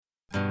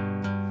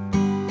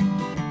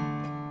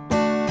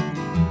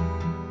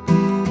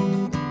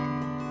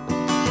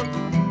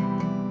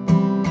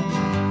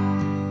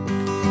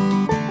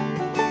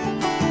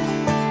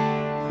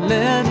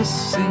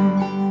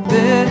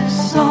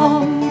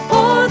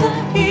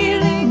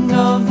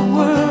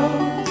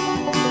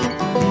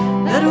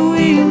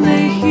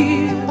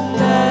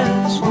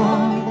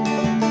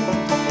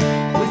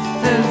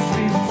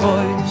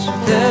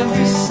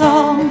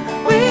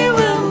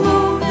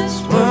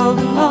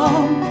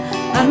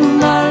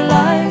and our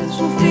lives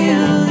will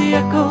feel the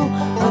echo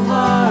of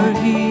our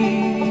healing.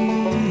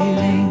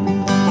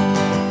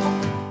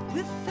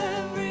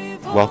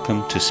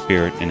 Welcome to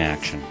Spirit in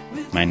Action.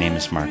 My name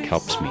is Mark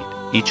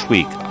Helpsmeet. Each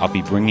week, I'll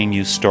be bringing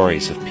you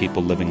stories of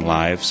people living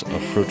lives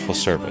of fruitful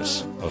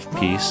service, of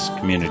peace,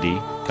 community,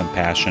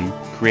 compassion,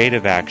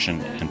 creative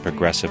action, and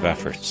progressive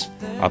efforts.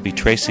 I'll be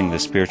tracing the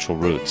spiritual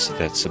roots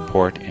that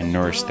support and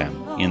nourish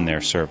them in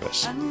their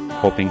service,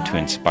 hoping to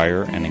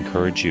inspire and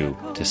encourage you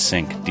to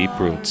sink deep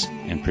roots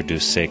and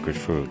produce sacred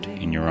fruit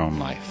in your own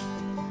life.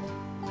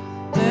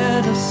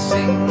 Let us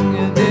sing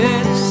a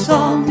little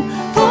song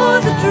for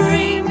the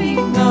dreaming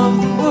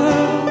of the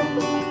world,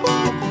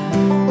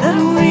 that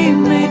we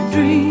may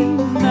dream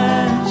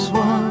as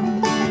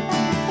one.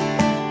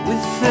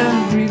 With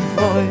every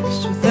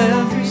voice, with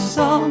every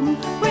song,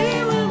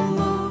 we will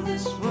move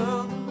this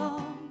world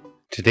along.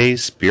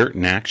 Today's Spirit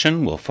in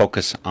Action will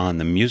focus on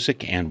the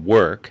music and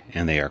work,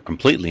 and they are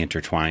completely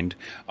intertwined,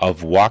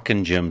 of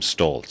Walkin' Jim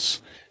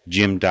Stoltz.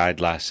 Jim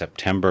died last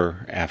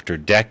September after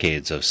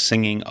decades of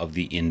singing of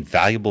the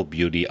invaluable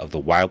beauty of the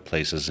wild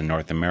places in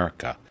North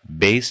America.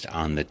 Based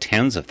on the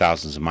tens of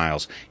thousands of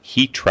miles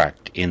he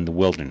trekked in the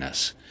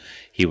wilderness.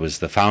 He was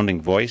the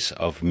founding voice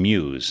of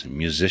Muse,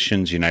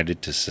 Musicians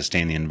United to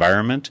Sustain the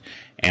Environment,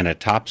 and a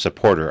top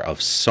supporter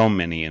of so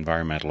many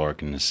environmental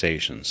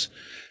organizations.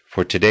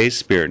 For today's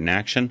Spirit in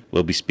Action,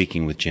 we'll be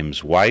speaking with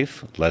Jim's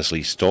wife,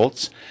 Leslie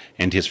Stoltz,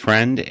 and his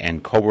friend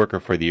and co-worker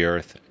for the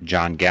Earth,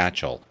 John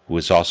Gatchell, who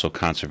is also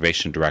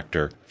Conservation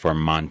Director for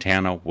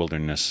Montana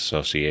Wilderness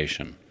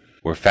Association.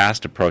 We're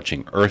fast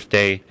approaching Earth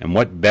Day, and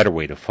what better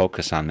way to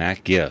focus on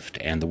that gift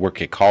and the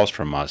work it calls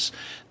from us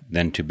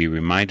than to be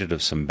reminded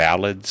of some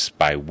ballads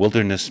by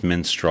wilderness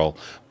minstrel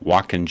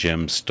Walkin'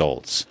 Jim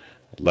Stoltz.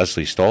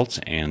 Leslie Stoltz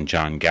and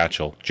John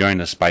Gatchell join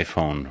us by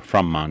phone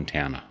from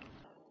Montana.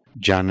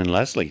 John and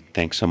Leslie,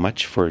 thanks so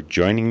much for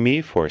joining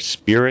me for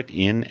Spirit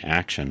in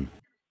Action.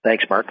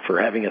 Thanks, Mark,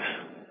 for having us.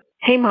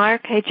 Hey,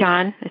 Mark. Hey,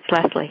 John. It's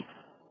Leslie.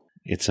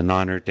 It's an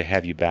honor to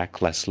have you back,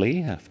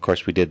 Leslie. Of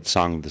course, we did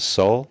Song of the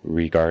Soul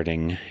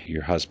regarding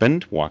your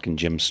husband, Walkin'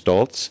 Jim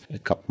Stoltz, a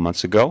couple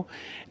months ago.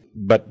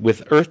 But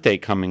with Earth Day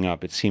coming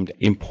up, it seemed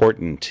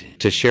important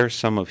to share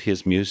some of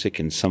his music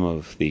and some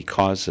of the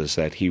causes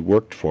that he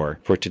worked for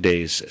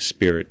today's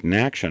Spirit in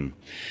Action.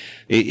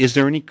 Is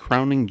there any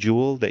crowning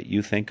jewel that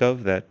you think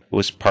of that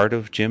was part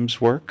of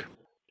Jim's work?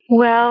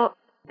 Well,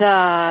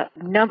 the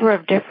number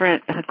of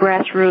different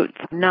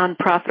grassroots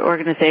nonprofit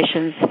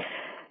organizations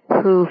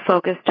who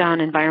focused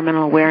on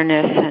environmental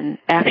awareness and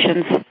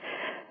actions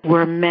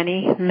were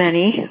many,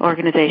 many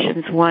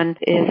organizations. One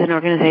is an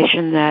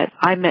organization that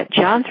I met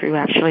John through,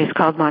 actually. It's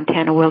called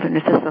Montana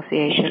Wilderness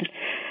Association.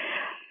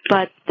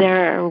 But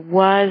there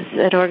was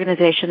an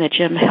organization that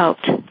Jim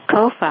helped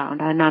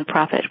co-found, a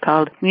nonprofit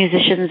called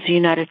Musicians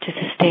United to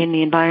Sustain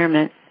the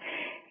Environment.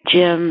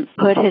 Jim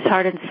put his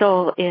heart and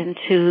soul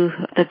into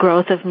the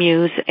growth of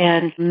Muse,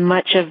 and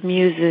much of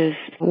Muse's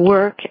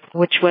work,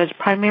 which was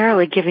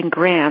primarily giving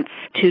grants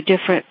to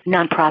different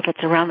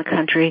nonprofits around the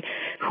country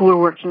who were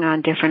working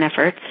on different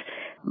efforts.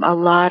 A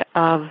lot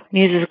of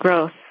Muse's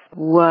growth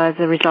was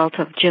a result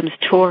of Jim's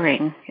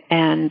touring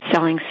and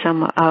selling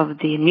some of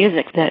the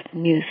music that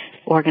Muse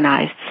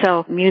organized.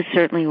 So Muse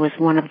certainly was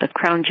one of the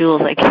crown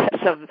jewels, I guess,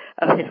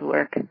 of his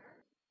work.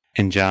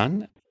 And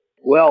John?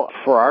 Well,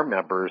 for our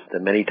members,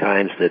 the many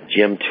times that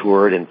Jim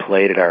toured and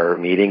played at our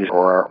meetings,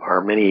 or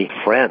our many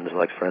friends,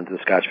 like Friends of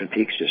Scotchman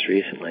Peaks just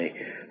recently,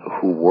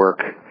 who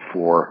work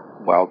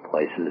for wild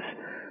places,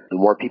 the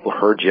more people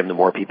heard Jim, the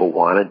more people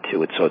wanted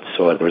to.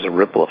 So there was a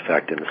ripple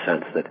effect in the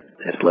sense that,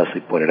 as Leslie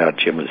pointed out,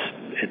 Jim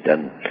had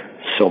done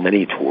so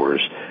many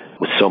tours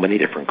with so many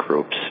different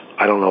groups.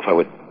 I don't know if I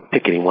would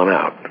pick anyone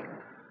out.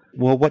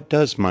 Well, what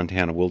does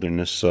Montana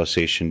Wilderness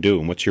Association do,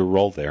 and what's your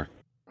role there?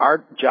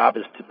 Our job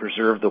is to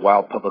preserve the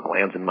wild public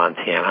lands in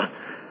Montana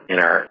and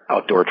our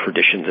outdoor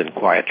traditions and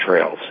quiet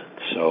trails.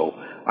 So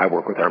I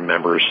work with our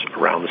members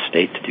around the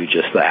state to do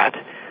just that,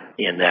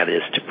 and that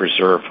is to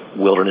preserve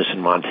wilderness in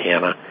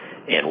Montana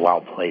and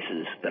wild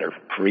places that are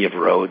free of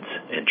roads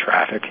and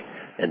traffic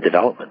and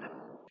development.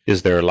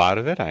 Is there a lot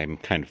of it? I'm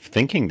kind of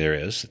thinking there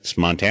is. It's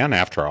Montana,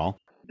 after all.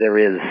 There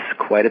is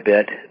quite a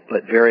bit,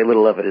 but very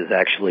little of it is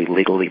actually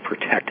legally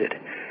protected.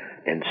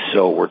 And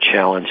so we're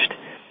challenged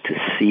to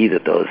see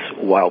that those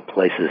wild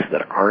places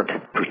that aren't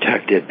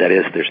protected, that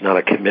is, there's not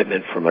a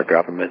commitment from our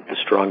government, the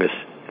strongest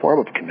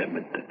form of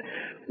commitment that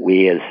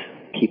we as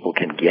people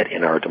can get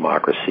in our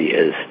democracy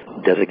is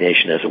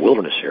designation as a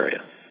wilderness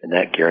area. And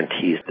that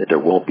guarantees that there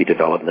won't be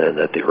development and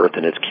that the earth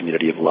and its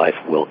community of life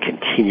will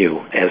continue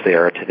as they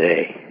are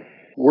today.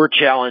 We're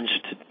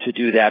challenged to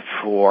do that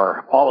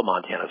for all of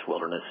Montana's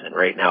wilderness, and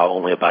right now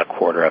only about a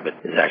quarter of it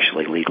is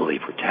actually legally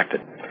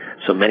protected.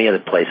 So many of the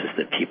places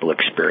that people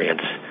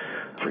experience,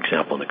 for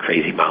example, in the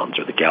Crazy Mountains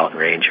or the Gallatin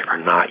Range, are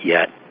not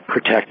yet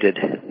protected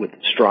with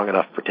strong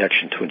enough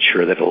protection to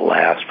ensure that it'll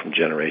last from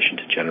generation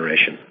to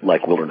generation,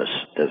 like wilderness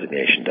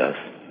designation does.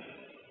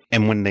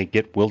 And when they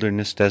get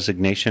wilderness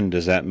designation,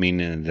 does that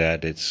mean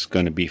that it's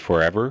going to be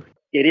forever?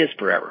 It is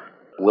forever.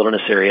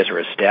 wilderness areas are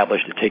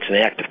established, it takes an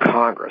act of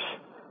Congress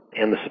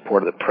and the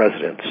support of the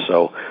president.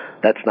 So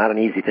that's not an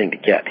easy thing to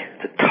get.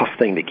 It's a tough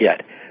thing to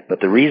get.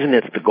 But the reason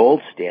it's the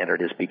gold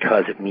standard is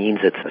because it means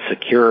it's a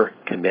secure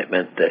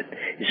commitment that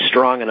is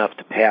strong enough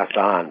to pass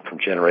on from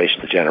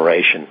generation to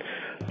generation.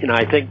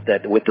 I think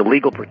that with the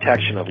legal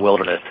protection of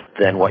wilderness,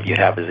 then what you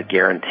have is a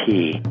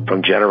guarantee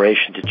from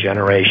generation to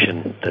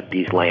generation that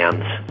these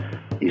lands,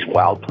 these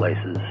wild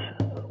places,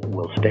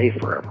 will stay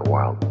forever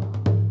wild.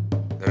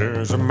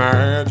 There's a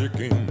magic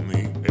in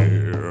the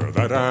air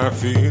that I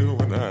feel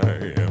when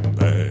I am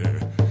there.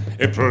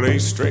 It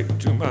plays straight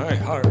to my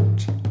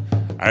heart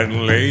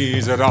and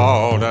lays it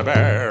all to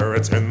bear.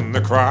 It's in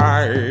the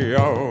cry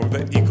of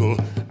the eagle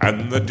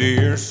and the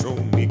deer so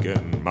meek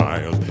and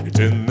mild. It's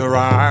in the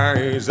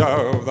rise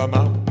of the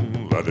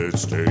mountain, let it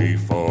stay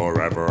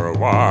forever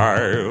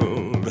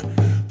wild.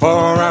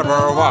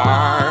 Forever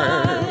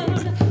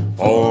wild,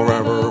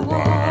 forever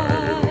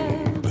wild.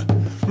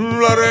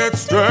 Let it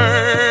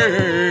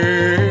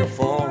stay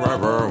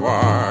forever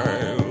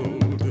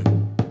wild.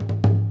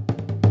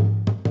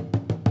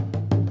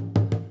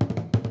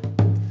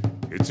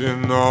 It's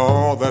in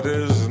all that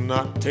is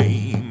not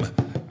tame,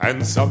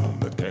 and some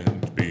that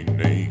can't be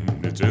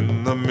named. It's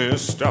in the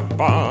mist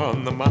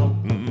upon the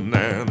mountain,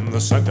 and the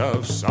scent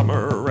of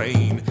summer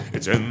rain.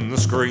 It's in the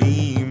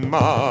scream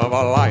of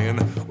a lion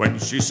when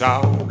she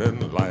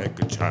sounded like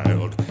a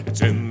child.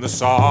 It's in the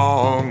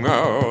song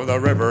of the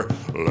river,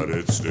 let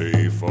it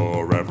stay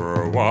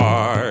forever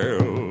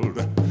wild.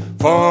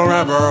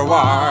 Forever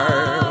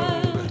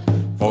wild,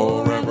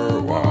 forever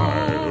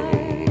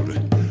wild.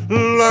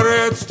 Let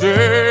it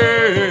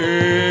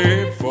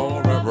stay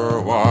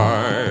forever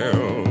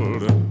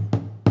wild.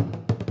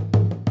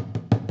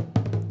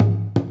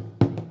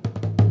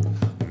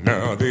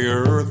 Now the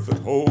earth that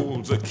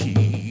holds a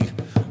key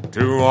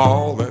to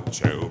all that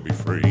shall be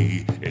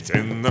free. It's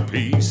in the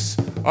peace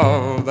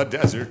of the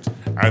desert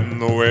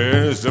and the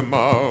wisdom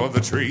of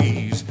the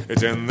trees.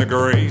 It's in the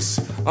grace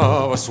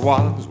of a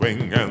swan's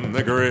wing and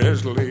the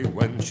grizzly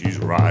when she's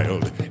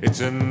riled.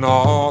 It's in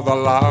all the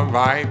love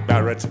I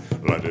bear it,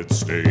 let it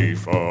stay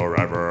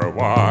forever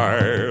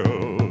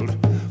wild.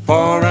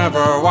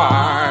 Forever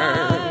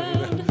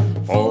wild,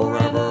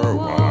 forever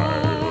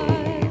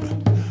wild.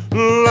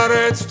 Let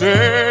it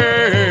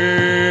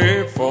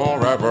stay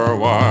forever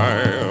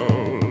wild.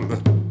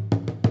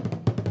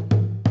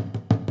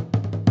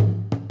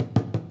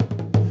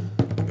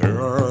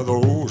 There are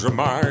those of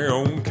my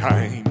own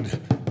kind,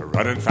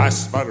 running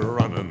fast but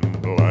running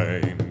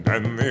blind,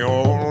 and the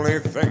only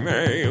thing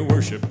they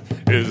worship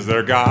is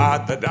their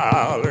God, the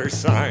dollar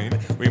sign.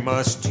 We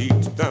must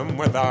teach them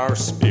with our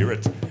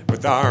spirit,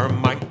 with our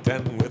might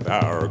and with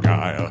our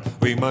guile.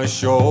 We must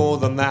show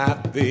them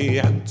that the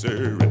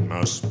answer, it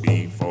must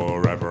be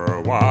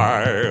forever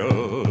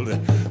wild.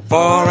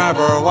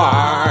 Forever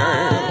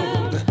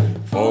wild,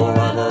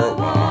 forever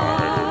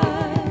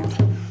wild.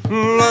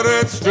 Let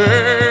it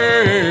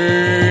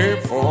stay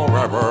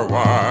forever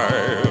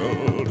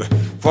wild.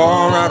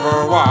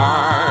 Forever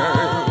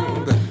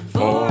wild,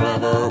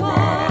 forever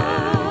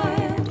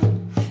wild.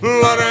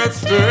 Let it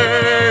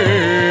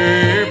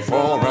stay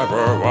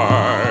forever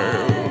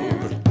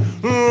wild.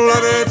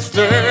 Let it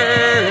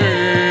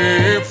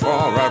stay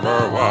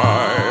forever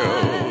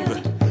wild.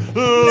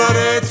 Let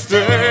it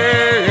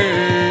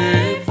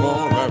stay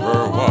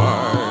forever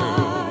wild.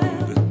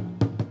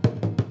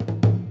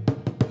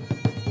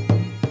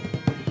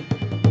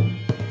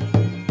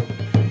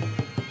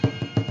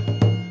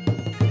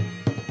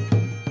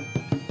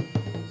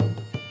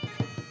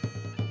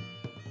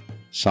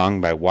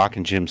 Song by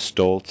Walkin' Jim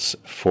Stoltz,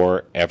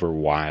 Forever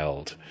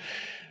Wild.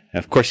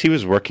 Of course, he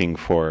was working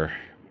for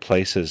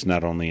places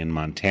not only in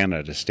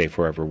Montana to stay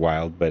forever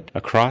wild, but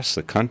across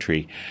the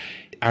country.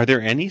 Are there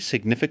any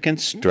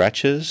significant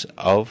stretches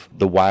of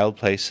the wild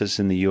places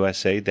in the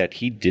USA that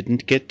he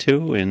didn't get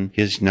to in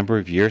his number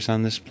of years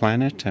on this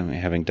planet,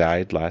 having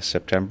died last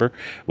September?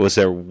 Was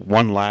there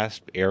one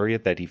last area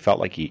that he felt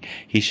like he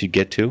should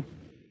get to?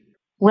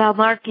 Well,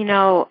 Mark,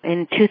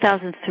 in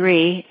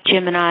 2003,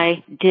 Jim and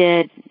I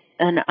did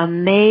an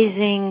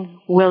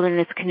amazing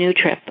wilderness canoe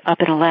trip up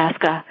in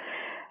Alaska,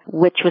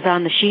 which was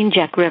on the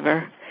Sheenjack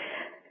River.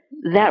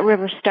 That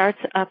river starts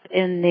up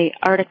in the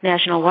Arctic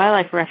National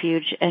Wildlife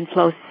Refuge and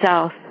flows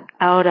south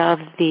out of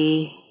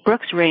the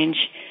Brooks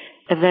Range,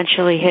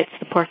 eventually hits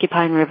the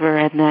Porcupine River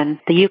and then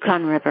the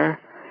Yukon River.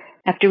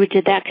 After we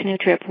did that canoe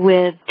trip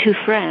with two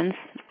friends,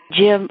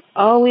 Jim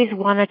always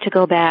wanted to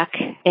go back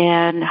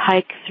and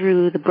hike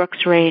through the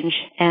Brooks Range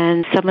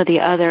and some of the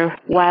other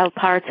wild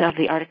parts of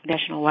the Arctic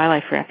National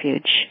Wildlife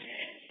Refuge.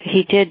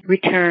 He did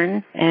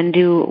return and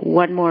do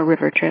one more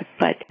river trip,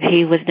 but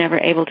he was never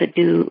able to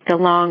do the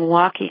long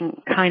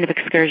walking kind of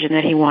excursion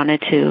that he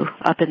wanted to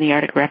up in the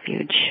Arctic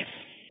Refuge.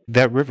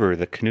 That river,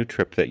 the canoe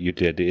trip that you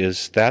did,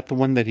 is that the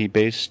one that he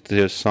based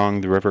his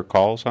song The River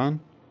Calls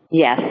on?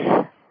 Yes.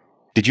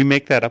 Did you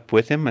make that up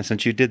with him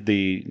since you did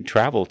the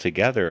travel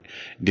together?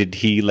 Did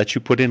he let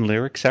you put in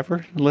lyrics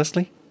ever,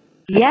 Leslie?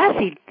 Yes,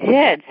 he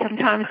did.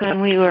 Sometimes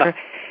when we were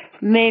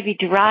maybe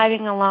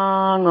driving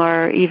along,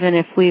 or even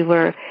if we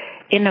were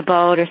in a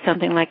boat or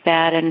something like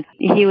that, and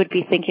he would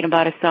be thinking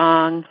about a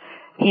song.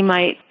 He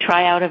might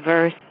try out a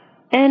verse,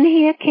 and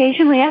he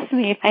occasionally asked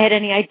me if I had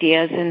any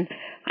ideas, and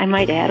I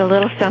might add a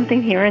little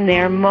something here and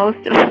there.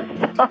 Most of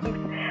the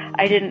songs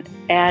I didn't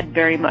add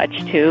very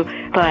much to,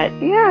 but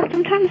yeah,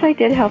 sometimes I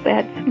did help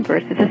add some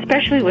verses,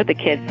 especially with the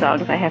kids'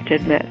 songs, I have to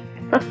admit.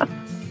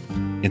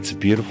 It's a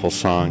beautiful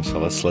song, so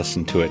let's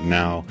listen to it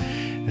now,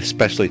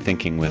 especially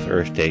thinking with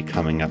Earth Day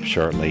coming up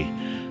shortly.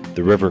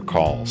 The River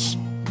Calls.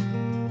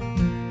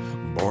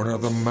 Born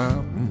of the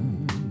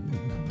mountain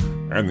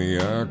and the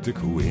Arctic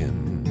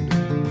wind,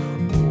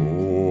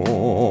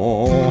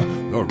 oh,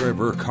 the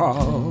river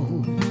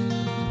calls,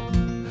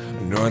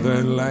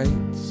 northern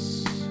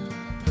lights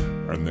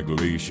and the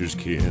glacier's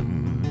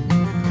kin.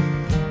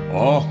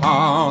 Oh,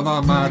 how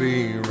the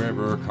mighty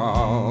river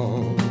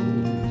calls.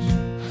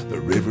 The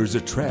river's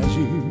a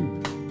treasure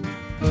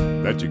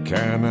that you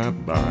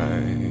cannot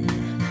buy.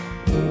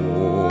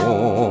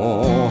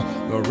 Oh,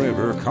 the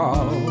river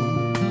calls.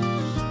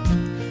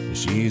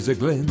 She's a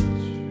glint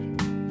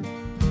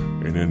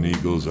in an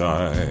eagle's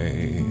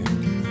eye.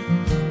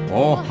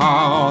 Oh,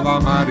 how the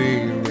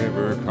mighty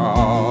river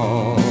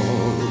calls.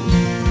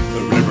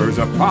 The river's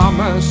a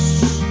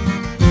promise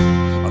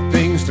of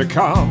things to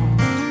come,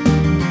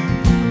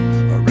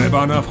 a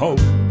ribbon of hope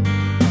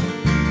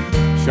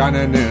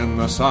shining in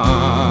the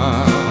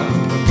sun.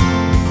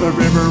 The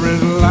river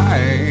is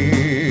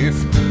life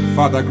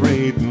for the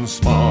great and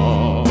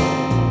small.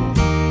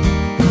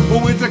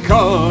 With the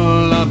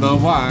call of the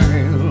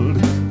wild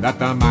that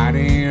the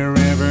mighty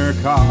river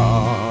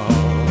calls.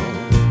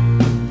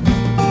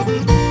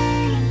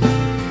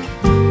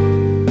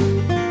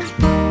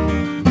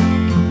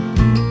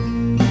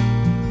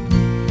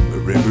 The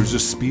river's a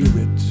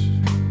spirit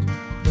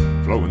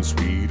flowing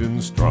sweet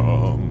and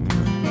strong.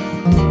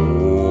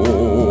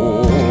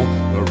 Oh,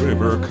 the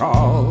river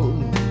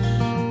calls.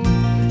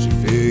 She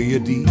fill you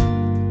deep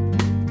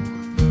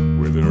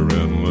with her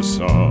endless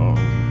song.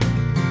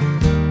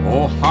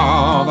 Oh,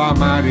 how the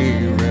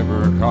mighty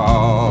river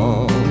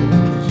calls.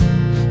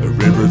 The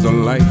river's a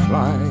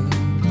lifeline,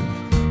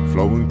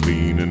 flowing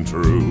clean and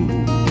true.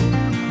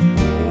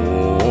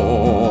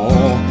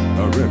 Oh,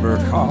 the river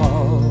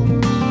calls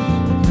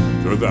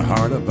through the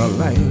heart of the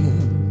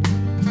land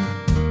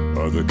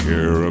of the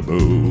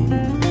caribou.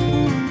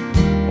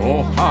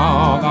 Oh,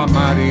 how the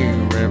mighty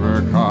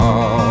river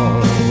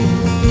calls.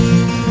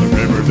 The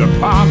river's a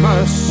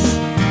promise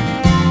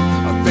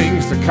of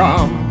things to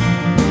come,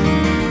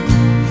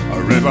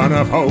 ribbon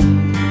of hope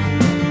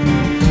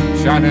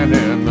shining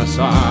in the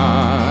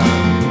sun.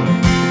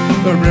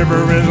 The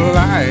river is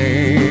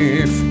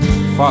life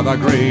for the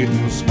great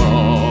and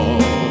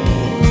small.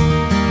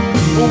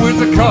 With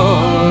the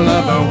call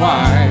of the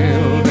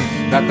wild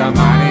that the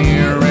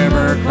mighty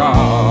river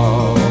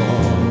calls.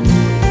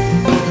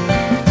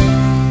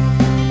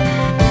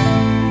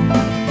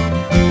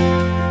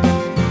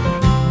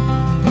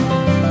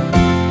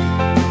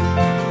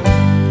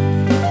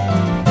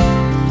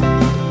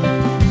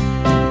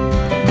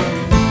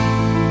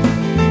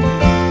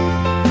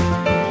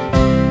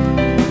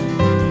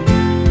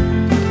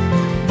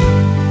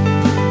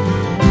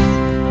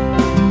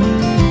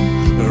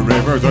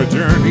 A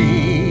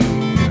journey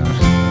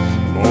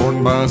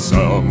born by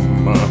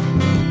some.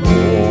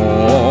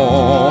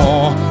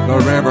 Oh, the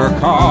river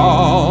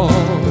calls.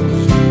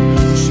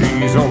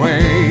 She's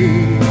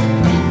away,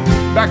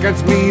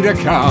 beckons me to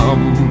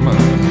come.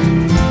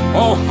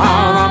 Oh,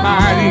 how the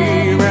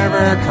mighty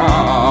river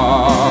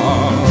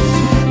calls.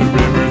 The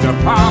river's a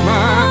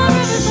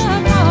promise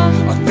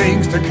of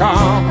things to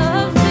come,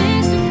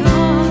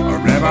 a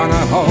ribbon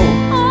of hope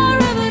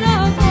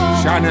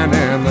shining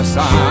in the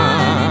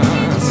sun.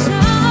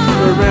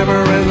 The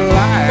river is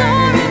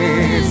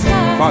life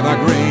for the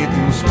great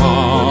and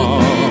small.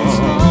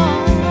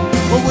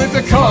 With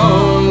the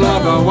call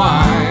of the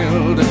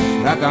wild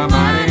that the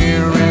mighty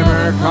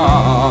river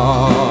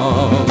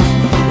calls.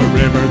 The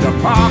river's a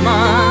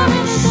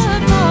promise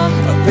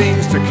of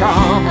things to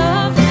come,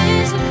 a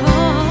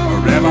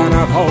ribbon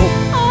of hope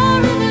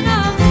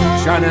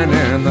shining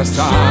in the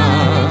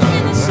sun.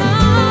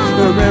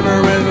 The river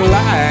is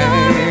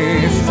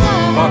life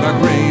for the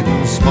great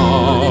and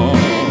small.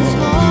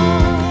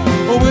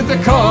 With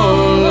the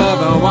call of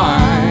the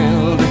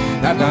wild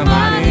that the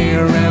mighty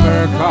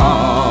river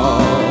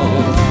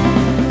calls.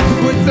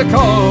 With the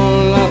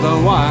call of the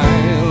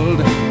wild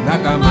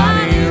that the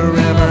mighty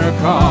river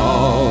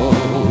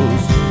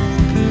calls.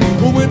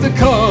 With the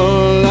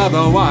call of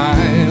the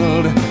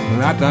wild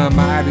that the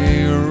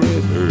mighty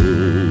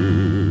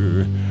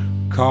river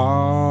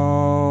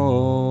calls.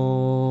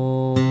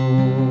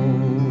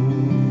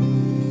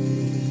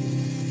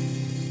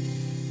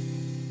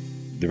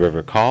 The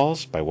River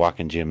Calls by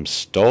Walkin' Jim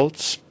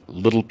Stoltz.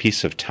 Little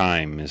Piece of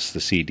Time is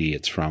the CD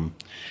it's from.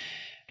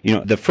 You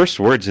know, the first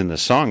words in the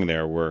song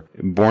there were,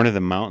 born of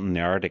the mountain, the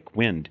Arctic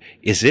wind.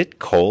 Is it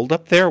cold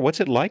up there? What's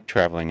it like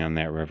traveling on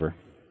that river?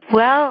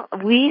 Well,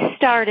 we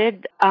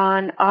started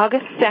on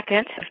August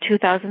 2nd of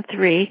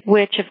 2003,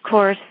 which of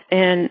course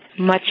in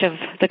much of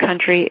the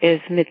country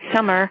is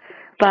midsummer,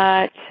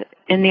 but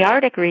in the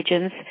Arctic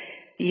regions,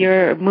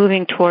 you're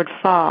moving toward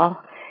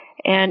fall.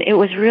 And it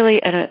was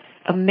really an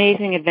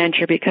amazing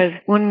adventure because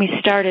when we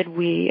started,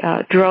 we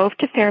drove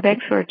to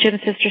Fairbanks where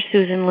Jim's sister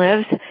Susan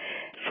lives,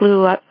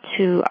 flew up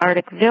to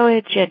Arctic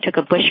Village and took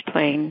a bush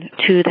plane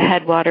to the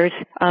headwaters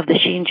of the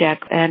Sheenjack.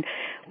 And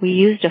we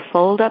used a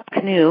fold-up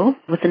canoe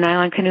with a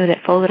nylon canoe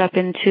that folded up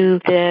into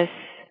this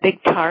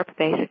big tarp,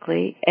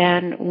 basically.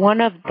 And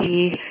one of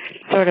the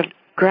sort of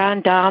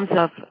grand dames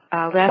of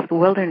Alaska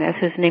Wilderness,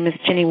 whose name is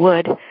Ginny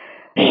Wood,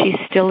 she's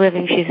still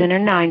living. She's in her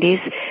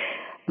 90s.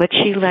 But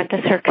she lent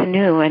us her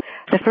canoe. And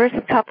the first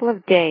couple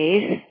of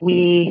days,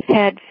 we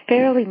had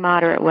fairly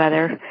moderate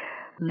weather.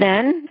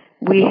 Then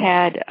we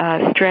had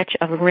a stretch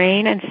of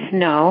rain and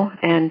snow,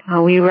 and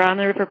we were on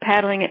the river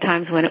paddling at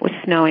times when it was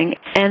snowing.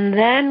 And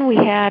then we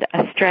had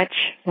a stretch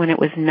when it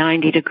was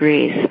 90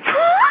 degrees.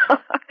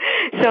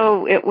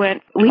 So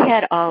we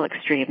had all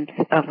extremes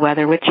of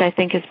weather, which I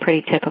think is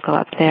pretty typical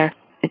up there.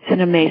 It's an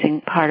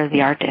amazing part of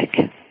the Arctic.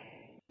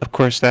 Of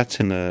course,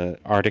 that's in the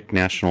Arctic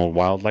National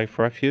Wildlife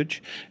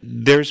Refuge.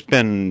 There's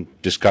been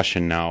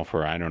discussion now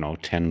for,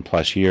 10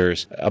 plus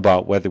years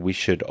about whether we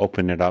should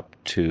open it up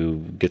to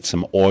get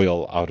some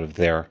oil out of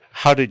there.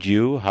 How did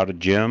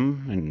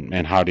Jim,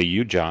 and how do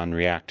you, John,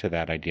 react to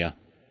that idea?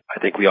 I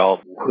think we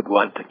all would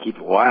want to keep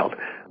it wild.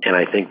 And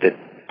I think that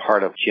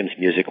part of Jim's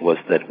music was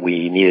that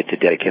we needed to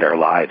dedicate our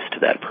lives to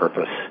that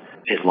purpose,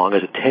 as long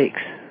as it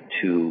takes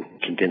to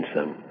convince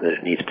them that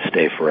it needs to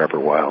stay forever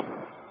wild.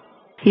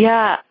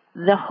 Yeah.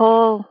 The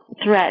whole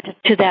threat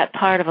to that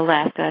part of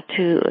Alaska,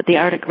 to the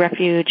Arctic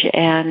Refuge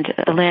and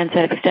the lands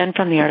that extend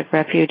from the Arctic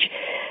Refuge,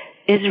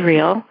 is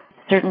real.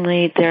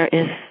 Certainly there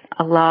is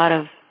a lot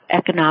of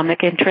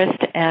economic interest,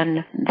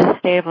 and the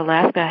state of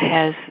Alaska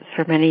has,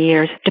 for many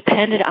years,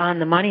 depended on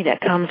the money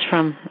that comes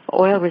from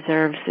oil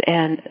reserves,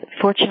 and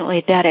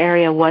fortunately that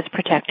area was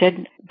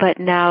protected, but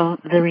now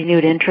the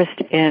renewed interest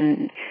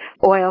in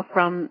oil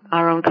from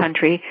our own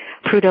country.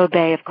 Prudhoe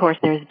Bay, of course,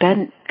 there's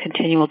been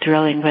continual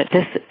drilling, but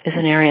this is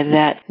an area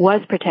that was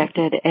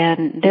protected,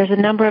 and there's a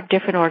number of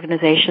different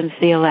organizations,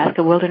 the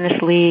Alaska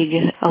Wilderness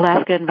League,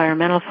 Alaska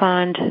Environmental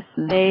Fund.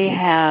 They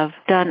have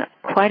done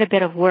quite a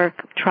bit of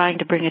work trying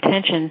to bring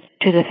attention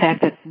to the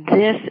fact that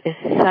this is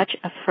such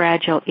a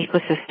fragile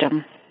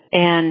ecosystem,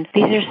 and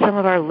these are some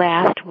of our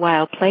last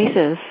wild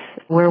places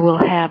where we'll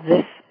have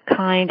this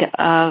kind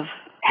of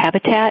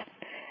habitat.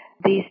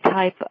 These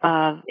type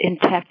of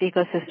intact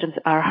ecosystems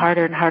are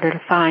harder and harder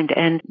to find,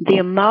 and the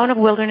amount of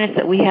wilderness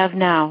that we have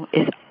now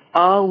is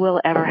all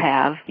we'll ever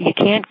have. You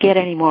can't get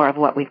any more of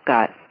what we've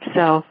got.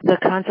 So the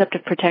concept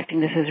of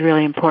protecting this is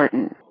really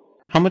important.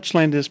 How much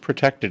land is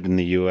protected in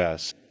the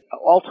U.S.?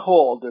 All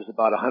told, there's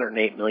about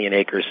 108 million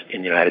acres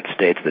in the United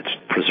States that's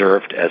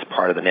preserved as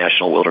part of the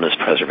National Wilderness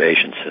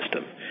Preservation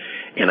System.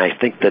 And I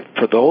think that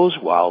for those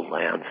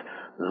wildlands,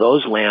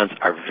 those lands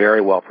are very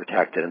well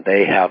protected, and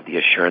they have the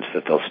assurance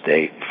that they'll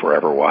stay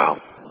forever wild.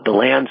 The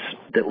lands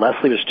that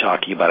Leslie was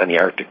talking about in the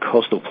Arctic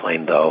coastal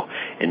plain, though,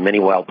 in many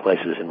wild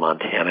places in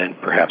Montana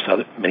and perhaps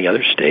many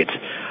other states,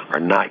 are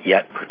not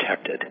yet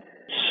protected.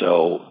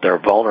 So they're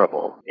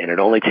vulnerable, and it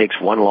only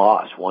takes one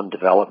loss, one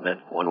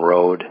development, one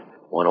road,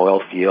 one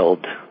oil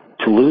field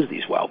to lose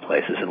these wild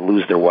places and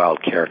lose their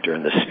wild character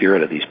and the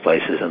spirit of these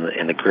places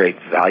and the great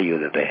value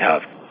that they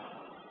have.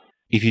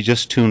 If you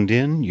just tuned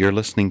in, you're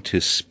listening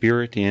to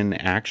Spirit in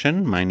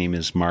Action. My name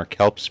is Mark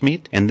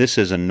Helpsmeet, and this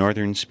is a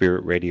Northern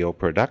Spirit Radio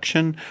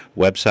production.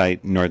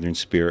 Website,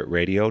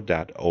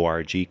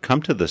 northernspiritradio.org.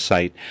 Come to the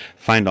site,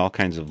 find all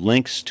kinds of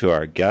links to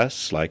our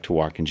guests, like to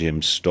Walking Jim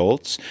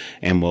Stoltz,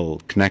 and we'll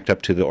connect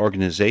up to the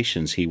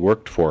organizations he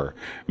worked for.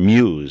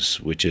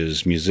 MUSE, which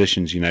is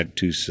Musicians United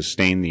to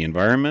Sustain the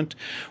Environment.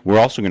 We're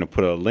also going to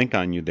put a link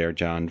on you there,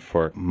 John,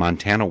 for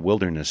Montana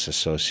Wilderness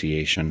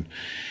Association.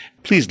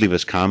 Please leave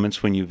us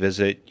comments when you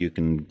visit. You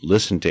can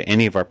listen to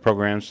any of our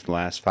programs for the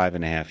last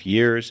 5.5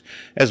 years,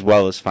 as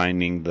well as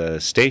finding the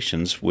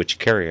stations which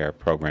carry our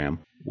program.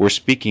 We're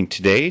speaking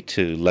today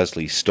to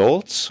Leslie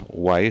Stoltz,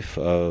 wife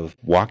of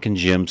Walking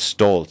Jim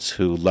Stoltz,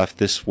 who left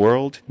this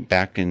world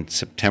back in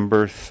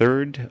September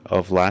 3rd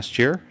of last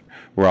year.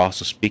 We're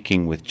also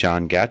speaking with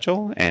John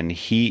Gatchell, and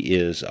he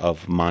is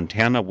of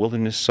Montana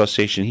Wilderness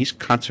Association. He's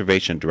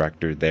conservation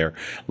director there,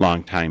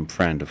 longtime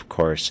friend, of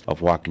course,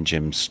 of Walking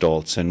Jim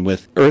Stoltz. And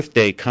with Earth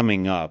Day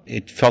coming up,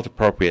 it felt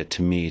appropriate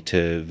to me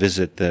to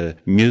visit the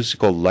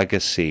musical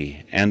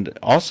legacy and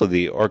also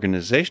the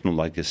organizational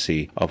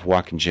legacy of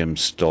Walking Jim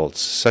Stoltz,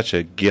 such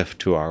a gift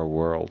to our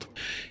world.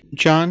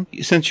 John,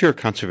 since you're a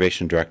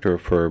conservation director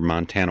for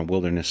Montana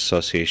Wilderness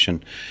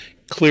Association,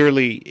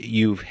 clearly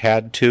you've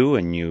had to,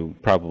 and you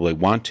probably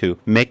want to,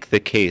 make the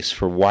case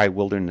for why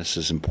wilderness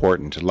is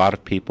important. A lot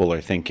of people are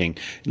thinking,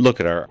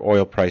 look at our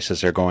oil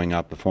prices are going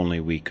up. If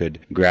only we could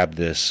grab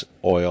this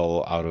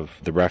oil out of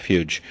the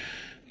refuge,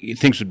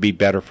 things would be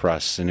better for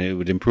us and it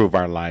would improve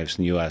our lives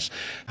in the U.S.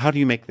 How do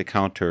you make the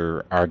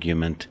counter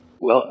argument?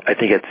 Well, I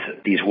think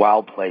it's these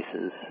wild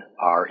places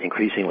are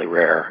increasingly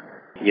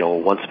rare.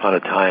 Once upon a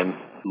time,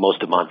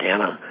 most of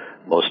Montana,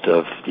 most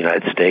of the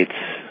United States,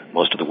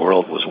 most of the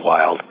world was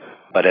wild.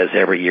 But as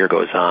every year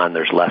goes on,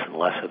 there's less and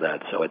less of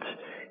that. So it's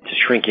a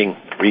shrinking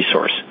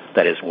resource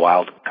that is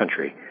wild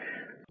country.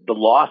 The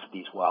loss of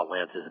these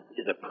wildlands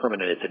is a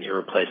permanent, it's an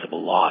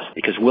irreplaceable loss,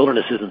 because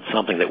wilderness isn't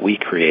something that we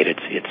create,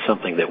 it's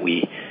something that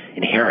we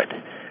inherit.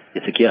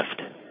 It's a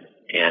gift.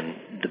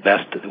 And the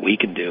best that we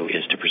can do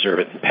is to preserve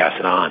it and pass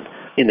it on.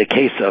 In the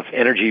case of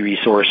energy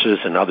resources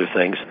and other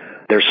things,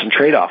 there's some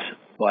trade-offs,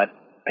 but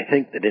I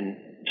think that in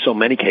so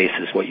many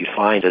cases what you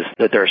find is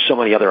that there are so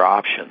many other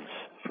options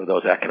for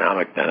those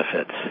economic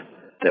benefits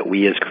that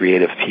we as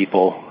creative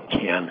people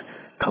can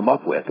come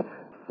up with.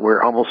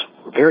 We're almost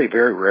very,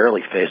 very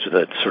rarely faced with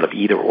a sort of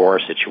either-or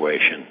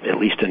situation, at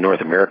least in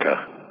North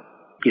America.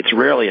 It's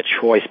rarely a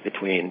choice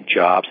between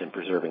jobs and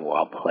preserving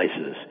wild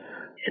places.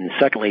 And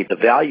secondly, the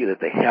value that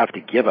they have to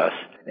give us,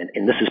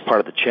 and this is part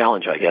of the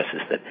challenge, I guess,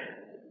 is that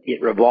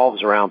it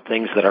revolves around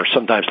things that are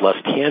sometimes less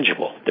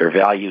tangible. Their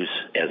values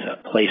as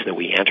a place that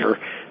we enter,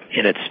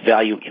 and its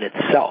value in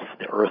itself,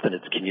 the earth and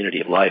its community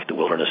of life, the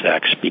Wilderness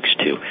Act speaks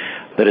to.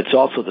 But it's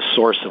also the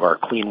source of our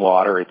clean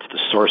water. It's the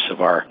source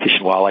of our fish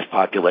and wildlife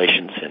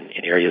populations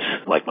in areas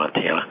like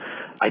Montana.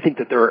 I think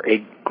that there are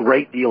a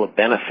great deal of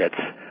benefits,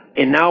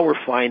 and now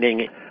we're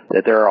finding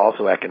that there are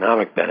also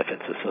economic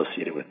benefits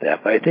associated with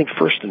that. But I think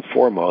first and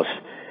foremost,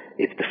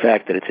 it's the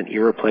fact that it's an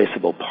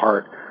irreplaceable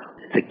part.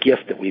 It's a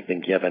gift that we've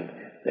been given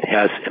that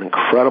has an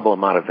incredible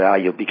amount of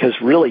value, because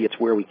really it's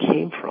where we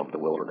came from, the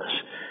wilderness.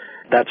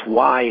 That's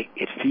why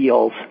it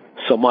feels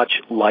so much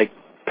like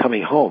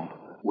coming home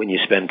when you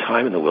spend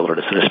time in the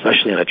wilderness, and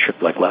especially on a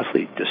trip like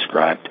Leslie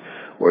described,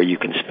 where you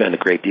can spend a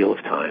great deal of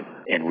time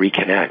and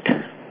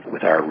reconnect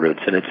with our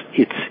roots. And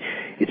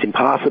it's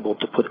impossible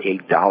to put a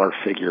dollar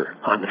figure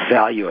on the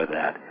value of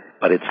that,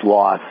 but its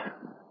loss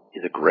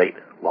is a great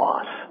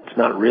loss. It's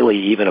not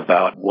really even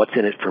about what's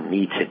in it for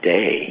me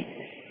today.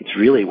 It's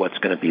really what's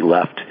going to be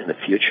left in the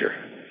future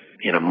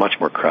in a much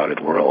more crowded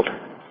world.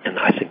 And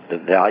I think the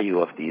value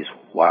of these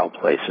wild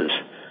places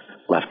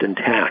left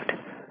intact,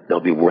 they'll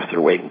be worth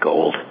their weight in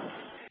gold.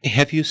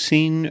 Have you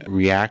seen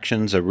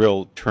reactions, a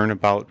real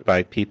turnabout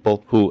by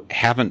people who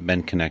haven't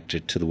been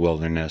connected to the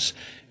wilderness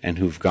and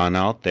who've gone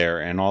out there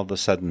and all of a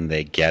sudden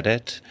they get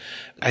it?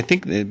 I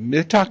think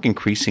they talk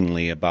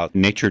increasingly about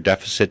nature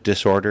deficit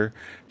disorder.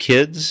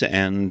 Kids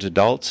and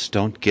adults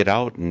don't get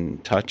out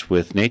and touch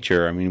with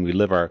nature. I mean, we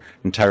live our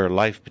entire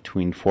life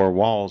between four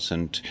walls,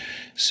 and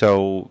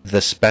so the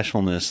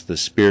specialness, the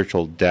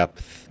spiritual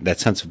depth,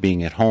 that sense of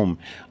being at home,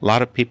 a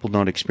lot of people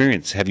don't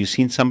experience. Have you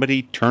seen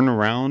somebody turn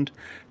around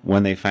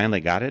when they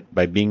finally got it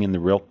by being in the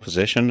real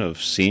position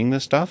of seeing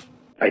this stuff?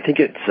 I think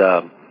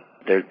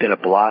there's been a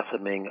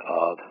blossoming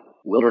of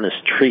wilderness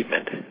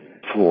treatment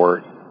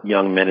for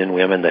young men and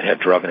women that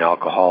have drug and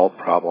alcohol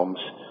problems.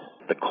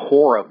 The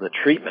core of the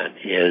treatment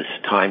is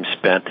time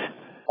spent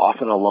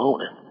often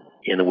alone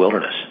in the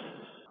wilderness.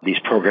 These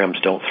programs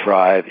don't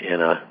thrive in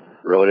a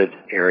roaded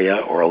area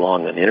or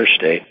along an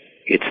interstate.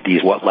 It's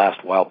these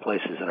last wild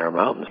places in our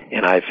mountains.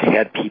 And I've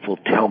had people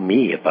tell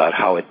me about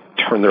how it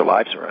turned their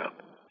lives around.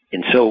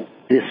 And so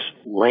this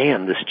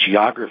land, this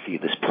geography,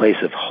 this place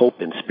of hope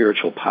and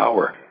spiritual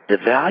power, the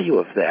value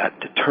of that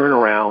to turn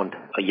around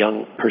a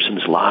young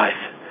person's life,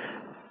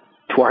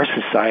 to our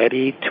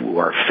society, to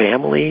our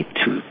family,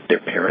 to their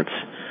parents,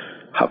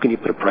 how can you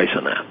put a price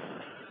on that?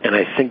 And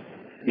I think,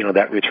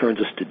 that returns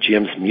us to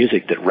Jim's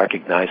music that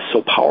recognized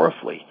so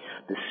powerfully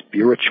the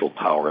spiritual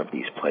power of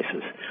these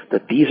places,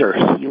 that these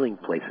are healing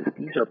places.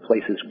 These are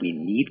places we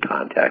need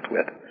contact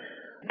with,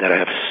 that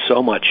have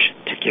so much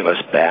to give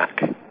us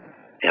back.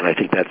 And I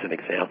think that's an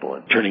example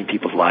of turning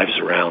people's lives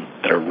around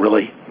that are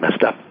really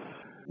messed up.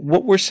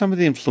 What were some of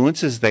the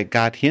influences that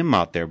got him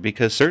out there?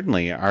 Because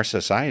certainly our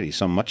society,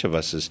 so much of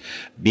us is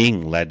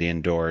being led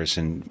indoors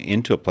and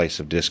into a place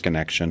of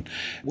disconnection.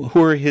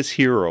 Who are his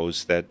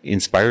heroes that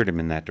inspired him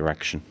in that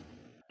direction?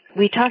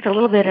 We talked a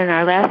little bit in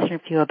our last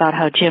interview about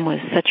how Jim was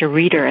such a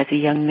reader as a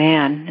young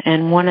man.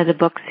 And one of the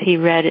books he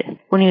read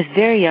when he was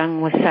very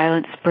young was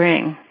Silent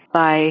Spring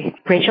by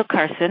Rachel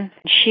Carson.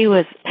 She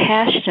was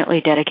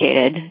passionately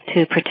dedicated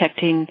to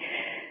protecting,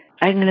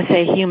 I'm going to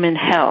say, human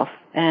health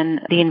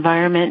and the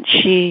environment.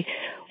 She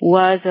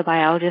was a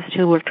biologist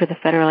who worked with a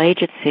federal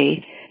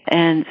agency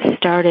and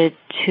started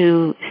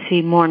to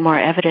see more and more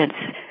evidence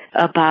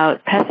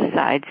about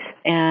pesticides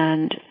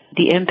and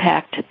the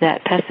impact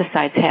that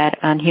pesticides had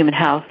on human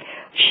health.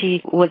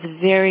 She was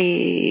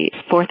very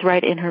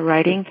forthright in her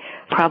writing,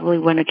 probably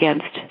went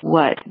against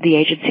what the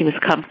agency was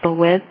comfortable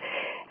with.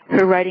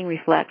 Her writing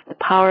reflects the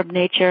power of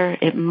nature.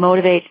 It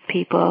motivates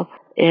people.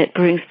 It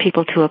brings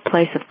people to a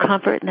place of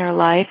comfort in their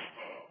life,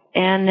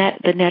 and that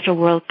the natural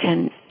world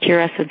can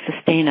cure us and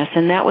sustain us.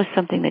 And that was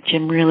something that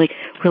Jim really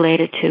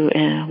related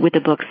to with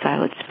the book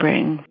Silent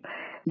Spring.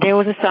 There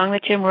was a song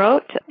that Jim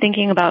wrote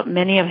thinking about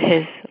many of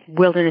his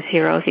wilderness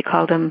heroes. He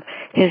called them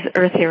his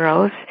earth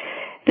heroes.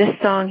 This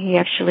song he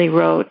actually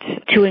wrote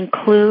to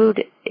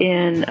include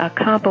in a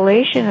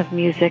compilation of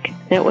music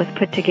that was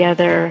put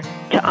together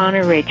to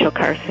honor Rachel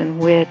Carson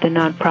with a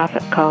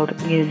nonprofit called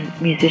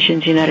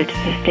Musicians United to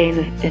Sustain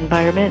the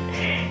Environment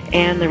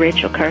and the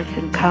Rachel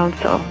Carson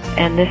Council.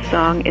 And this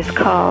song is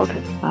called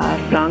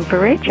Song for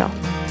Rachel.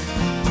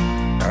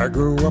 I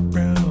grew up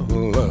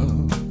in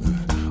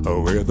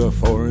love with the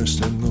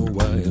forest and the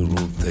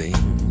wild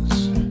things.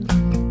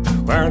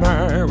 When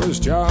I was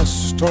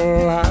just a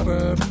lad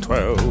at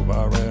 12,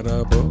 I read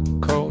a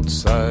book called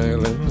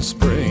Silent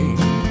Spring.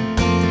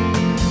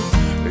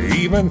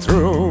 Even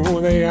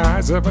through the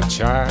eyes of a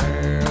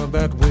child,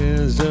 that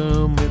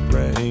wisdom, it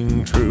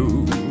rang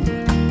true.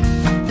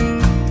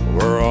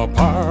 We're all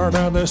part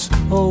of this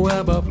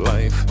web of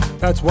life,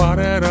 that's what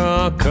it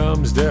all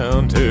comes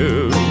down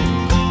to.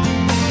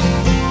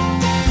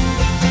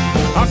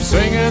 I'm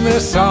singing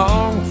this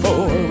song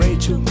for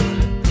Rachel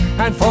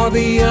and for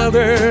the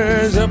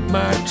elders of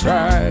my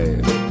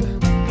tribe.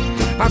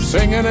 I'm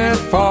singing it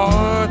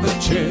for the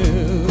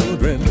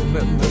children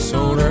and this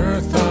old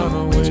earth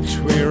on which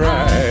we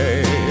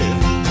ride.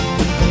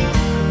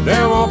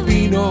 There won't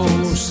be no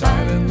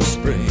silent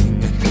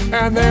spring,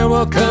 and there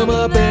will come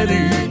a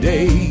better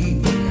day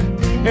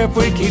if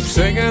we keep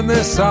singing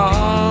this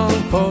song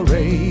for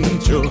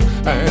Rachel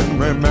and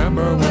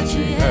remember what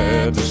she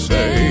had to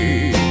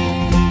say.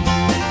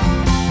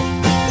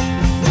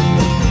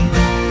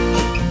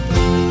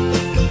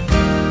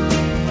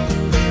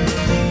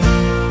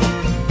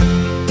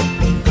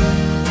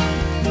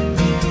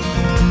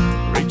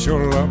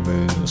 Rachel loved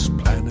this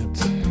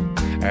planet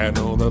and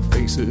all the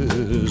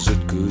faces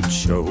it could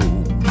show.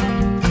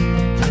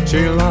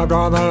 She loved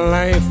all the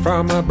life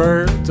from the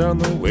birds on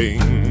the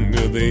wing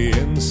to the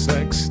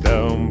insects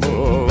down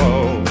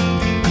below.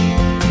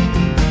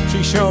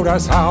 She showed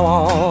us how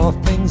all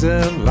things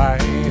in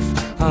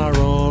life are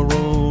all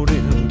rolled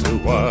into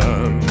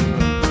one.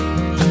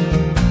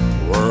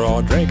 We're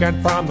all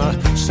drinking from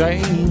the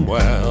same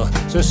well,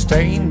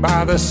 sustained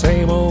by the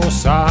same old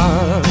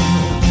sun.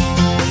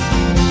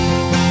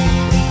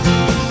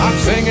 I'm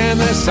singing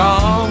this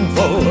song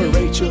for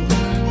Rachel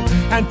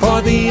and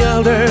for the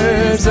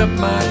elders of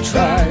my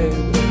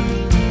tribe.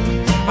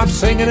 I'm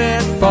singing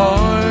it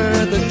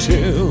for the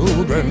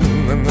children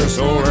and this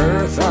old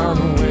earth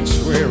on which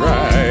we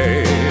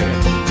ride.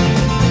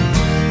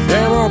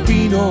 There will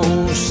be no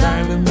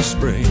silent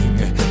spring,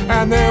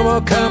 and there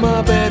will come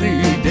a better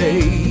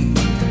day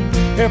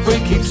if we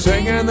keep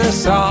singing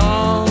this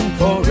song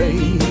for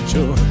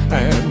Rachel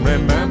and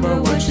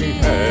remember what she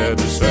had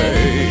to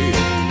say.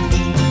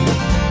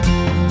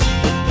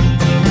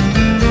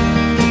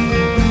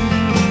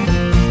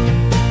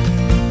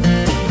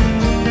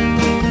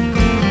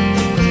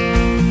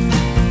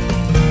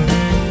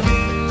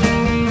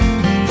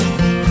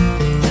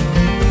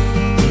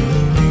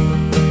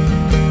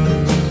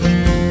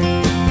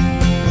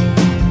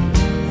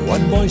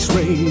 Voice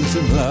raised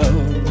in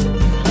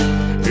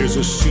love is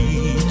a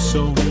seed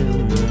sown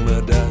in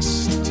the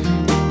dust.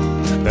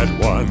 That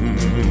one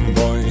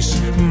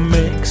voice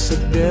makes a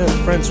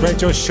difference.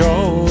 Rachel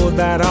showed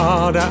that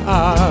all to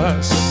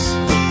us.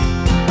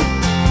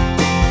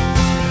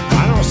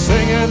 I'm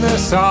singing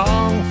this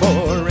song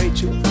for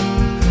Rachel,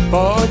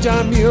 for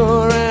John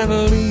Muir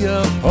and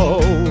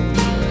Leopold.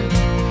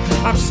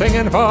 I'm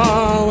singing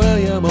for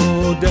William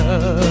O.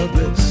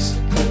 Douglas,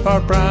 for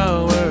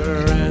Brower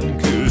and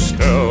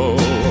Cousteau.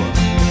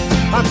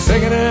 I'm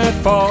singing it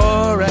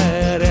for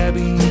Ed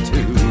Abbey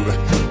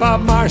too,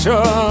 Bob Marshall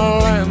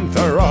and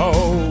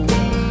Thoreau.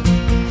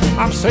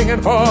 I'm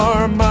singing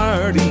for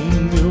Marty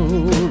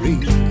Newry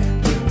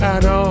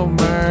and all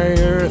my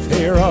earth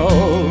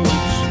heroes.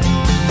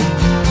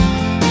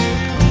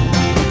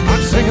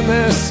 I'm singing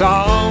this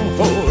song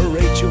for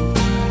Rachel,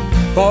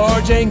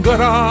 for Jane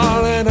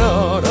Goodall and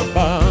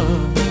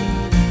Audubon.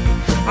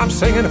 I'm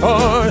singing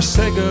for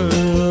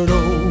Sigurd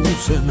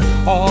Olsen,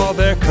 all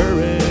their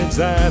courage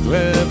that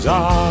lives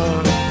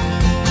on.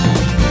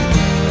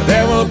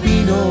 There will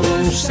be no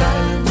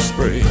silent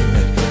spring,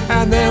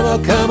 and there will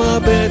come a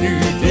better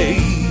day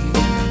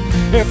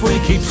if we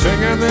keep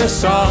singing this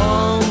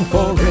song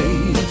for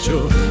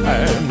Rachel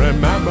and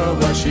remember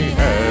what she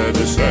had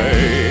to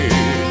say.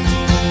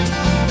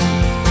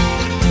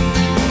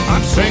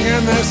 I'm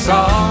singing this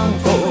song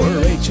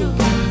for Rachel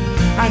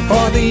and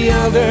for the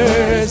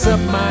elders of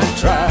my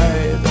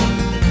tribe.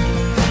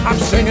 I'm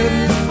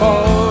singing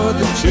for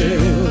the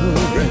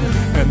children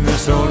and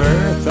this old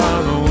earth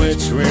on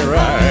which we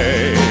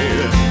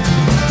ride.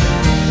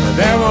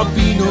 There will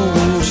be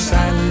no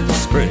silent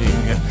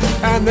spring,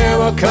 and there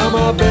will come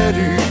a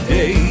better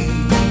day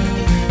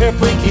if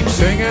we keep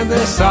singing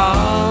this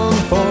song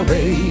for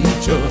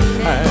Rachel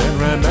and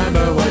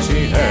remember what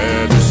she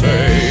had to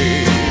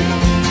say.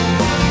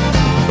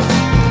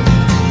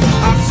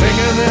 I'm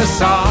singing this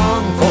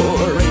song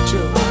for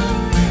Rachel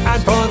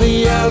and for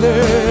the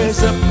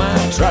elders of my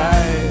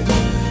tribe.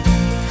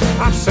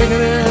 I'm singing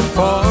it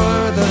for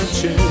the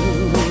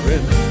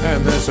children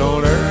and this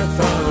old earth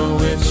on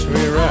which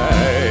we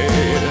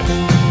ride.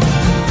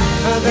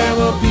 And there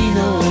will be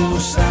no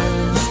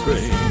silent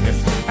spring,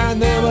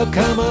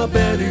 come a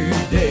better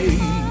day.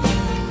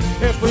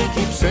 If we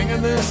keep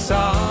singing this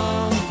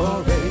song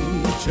for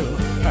Rachel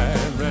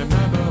and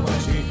remember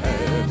what she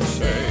had to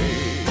say.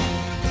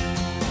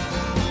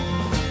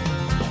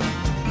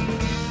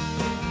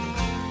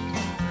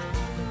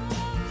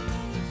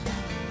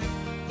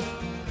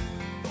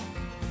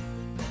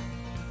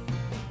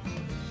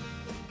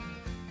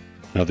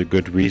 Another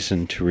good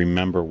reason to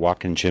remember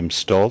Walkin' Jim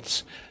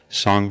Stoltz,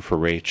 Song for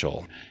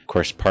Rachel. Of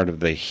course, part of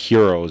the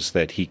heroes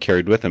that he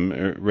carried with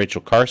him,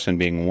 Rachel Carson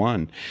being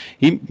one.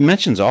 He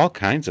mentions all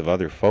kinds of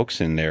other folks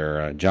in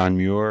there, John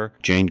Muir,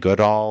 Jane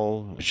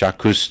Goodall, Jacques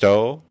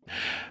Cousteau.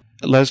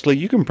 Leslie,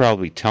 you can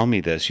probably tell me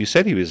this. You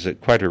said he was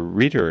quite a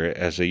reader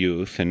as a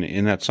youth, and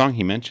in that song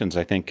he mentions,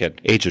 I think, at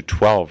age of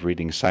 12,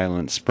 reading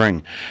Silent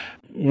Spring.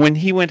 When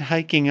he went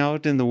hiking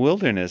out in the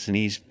wilderness and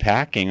he's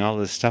packing all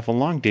this stuff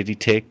along, did he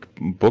take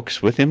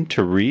books with him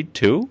to read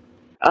too?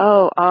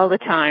 Oh, all the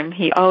time.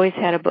 He always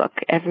had a book.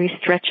 Every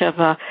stretch of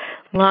a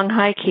long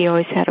hike, he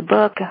always had a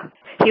book.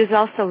 He was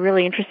also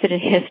really interested in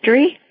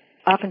history.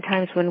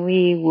 Oftentimes when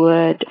we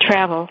would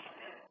travel,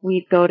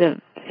 we'd go to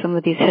some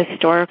of these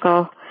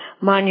historical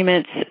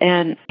monuments,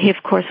 and he,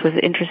 of course, was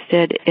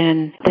interested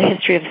in the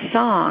history of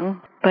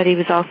song, but he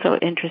was also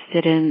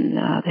interested in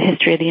the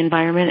history of the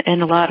environment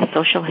and a lot of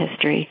social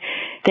history.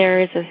 There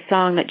is a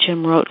song that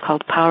Jim wrote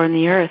called Power in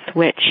the Earth,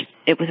 which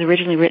it was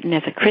originally written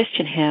as a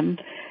Christian hymn,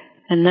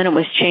 and then it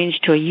was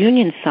changed to a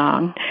Union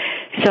song.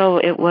 So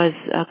it was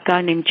a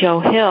guy named Joe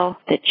Hill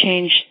that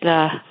changed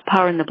the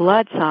Power in the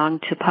Blood song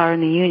to Power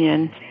in the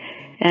Union.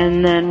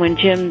 And then when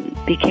Jim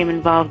became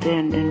involved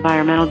in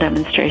environmental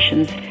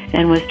demonstrations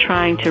and was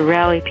trying to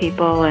rally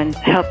people and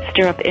help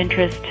stir up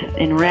interest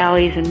in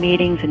rallies and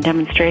meetings and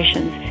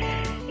demonstrations,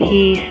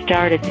 he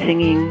started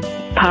singing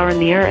Power in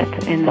the Earth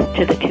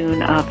to the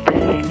tune of the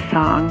same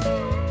song.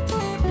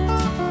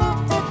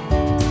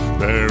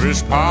 There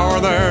is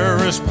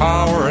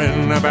power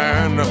in a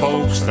band of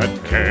folks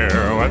that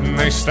care when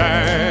they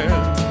stand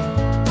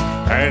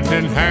hand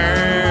in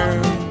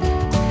hand.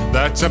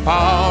 That's a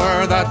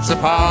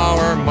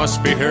power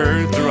must be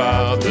heard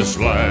throughout this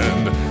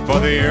land. For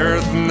the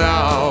earth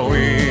now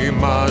we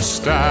must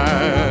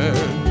stand.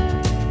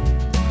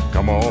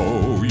 Come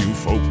all you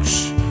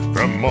folks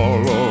from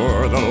all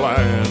o'er the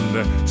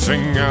land,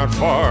 sing out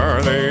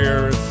for the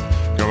earth.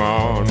 Come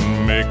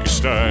on, make a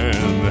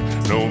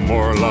stand. No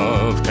more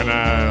love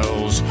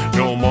canals,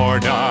 no more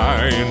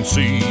dying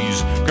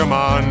seas. Come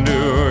on,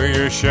 do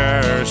your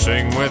share,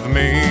 sing with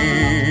me.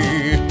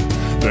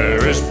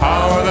 There is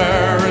power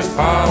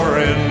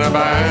in a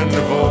band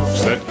of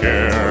folks that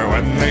care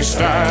when they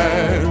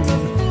stand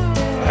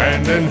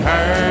hand in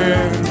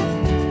hand.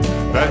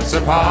 That's a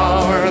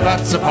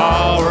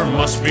power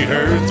must be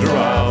heard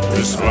throughout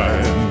this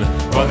land.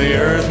 For the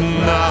earth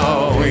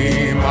now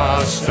we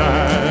must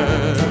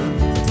stand.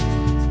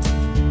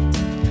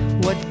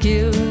 What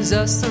gives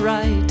us the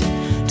right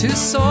to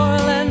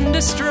soil and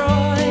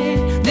destroy?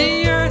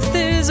 The earth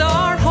is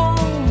our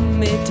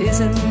home, it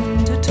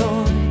isn't a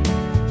toy.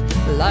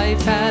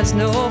 Life has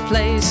no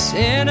place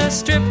in a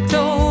stripped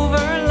over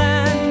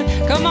land.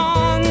 Come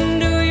on,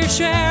 do your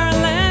share,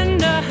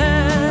 lend a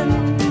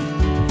hand.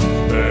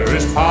 There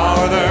is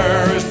power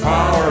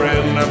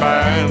in a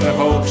band of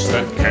folks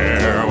that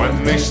care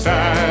when they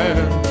stand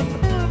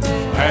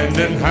hand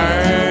in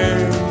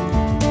hand.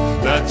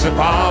 That's a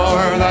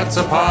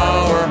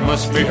power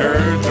must be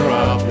heard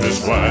throughout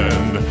this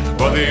land.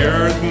 For the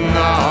earth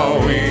now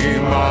we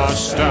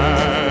must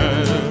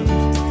stand.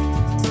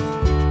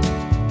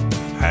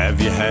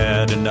 Have you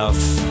had enough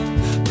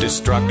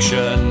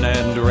destruction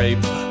and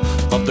rape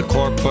of the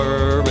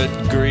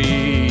corporate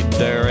greed?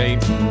 There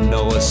ain't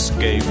no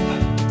escape.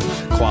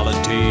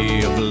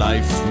 Quality of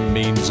life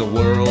means a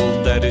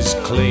world that is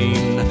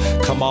clean.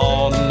 Come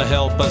on,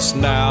 help us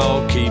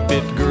now keep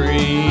it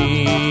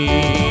green.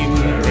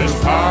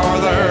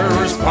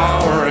 There is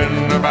power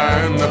in a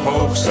band of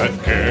folks that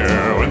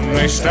care when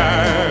they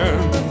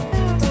stand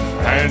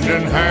hand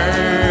in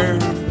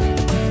hand.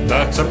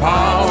 That's a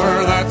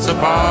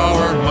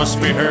power must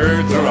be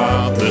heard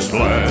throughout this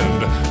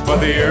land. For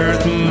the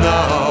earth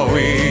now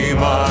we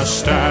must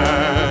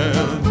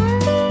stand.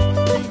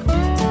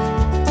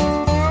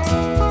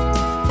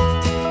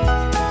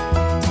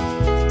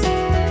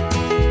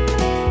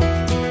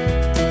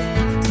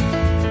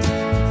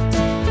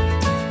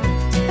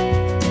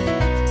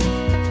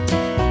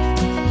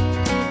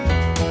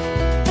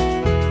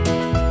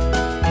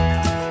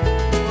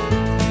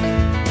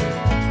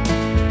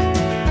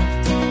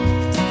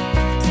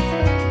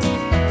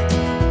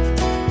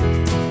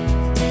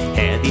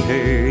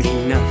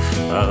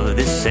 Of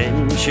the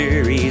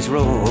century's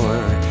roar,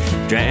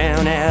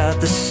 drown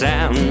out the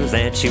sounds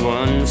that you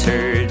once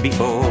heard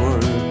before.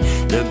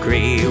 The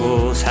gray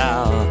wolves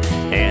howl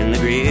and the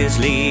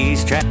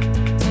grizzlies track.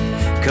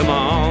 Come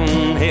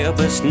on, help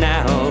us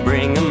now,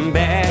 bring them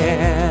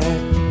back.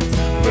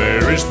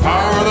 There is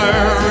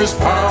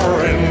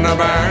power in a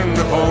band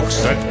of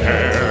folks that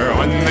care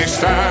when they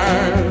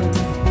stand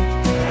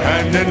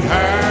hand in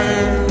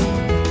hand.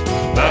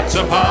 That's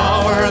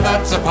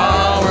a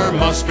power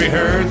must be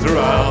heard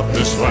throughout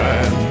this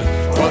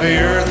land. For the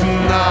earth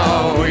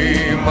now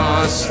we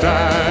must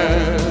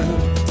stand.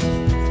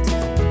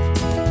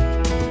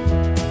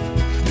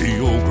 The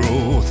old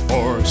growth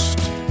forest,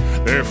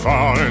 they're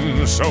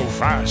falling so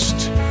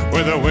fast.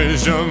 Will the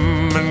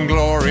wisdom and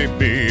glory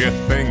be a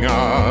thing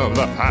of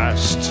the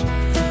past?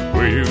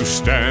 Will you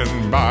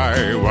stand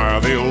by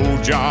while the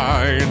old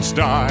giants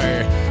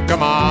die?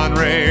 Come on,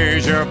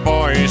 raise your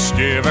voice,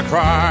 give a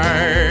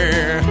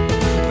cry.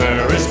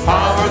 There is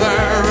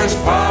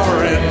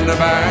power in the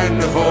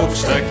band of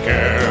folks that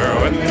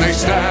care when they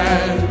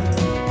stand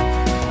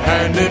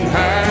hand in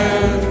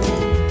hand.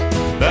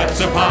 That's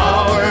a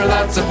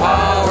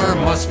power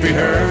must be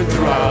heard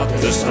throughout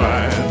this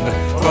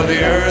land. For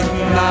the earth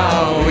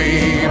now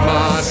we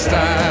must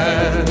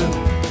stand.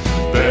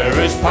 There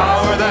is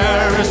power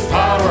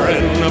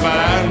in the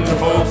band of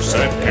folks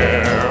that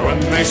care when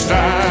they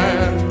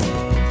stand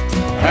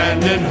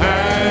hand in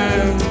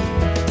hand.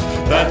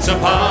 That's a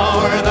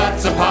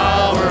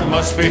power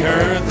must be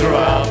heard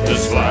throughout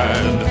this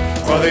land.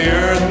 For the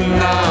earth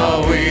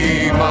now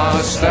we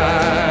must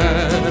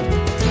stand.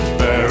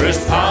 There is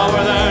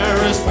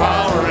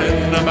power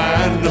in the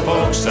band of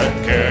folks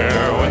that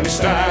care when they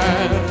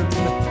stand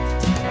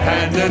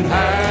hand in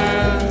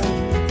hand.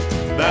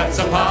 That's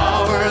a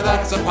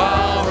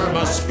power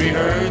must be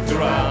heard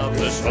throughout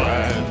this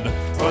land.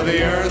 For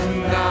the earth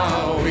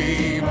now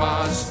we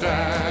must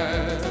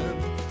stand.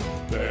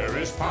 There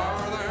is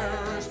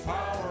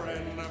power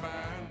in the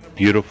band.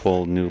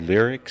 Beautiful new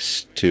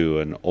lyrics to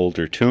an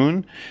older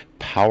tune,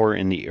 Power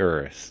in the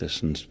Earth.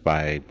 This one's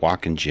by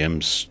Walkin'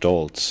 Jim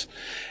Stoltz.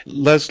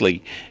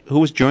 Leslie, who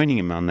was joining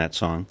him on that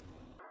song?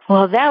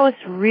 Well, that was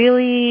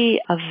really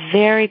a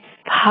very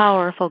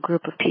powerful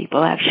group of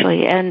people,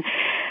 actually. And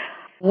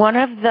one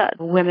of the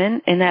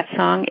women in that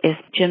song is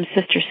Jim's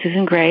sister,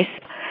 Susan Grace.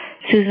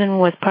 Susan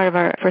was part of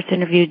our first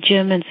interview.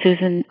 Jim and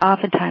Susan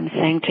oftentimes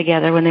sang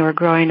together when they were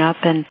growing up,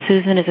 and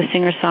Susan is a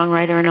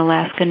singer-songwriter in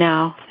Alaska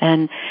now.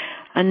 And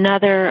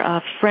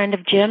another friend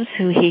of Jim's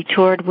who he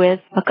toured with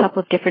a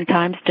couple of different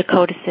times,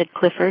 Dakota Sid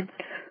Clifford,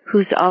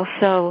 who's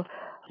also,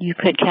 you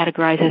could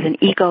categorize as an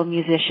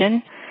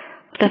eco-musician.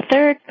 The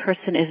third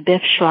person is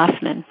Biff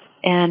Schlossman,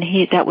 and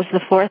that was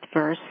the fourth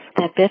verse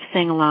that Biff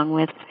sang along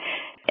with.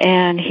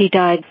 And he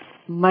died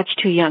much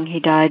too young. He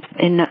died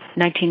in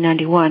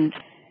 1991.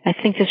 I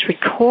think this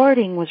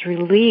recording was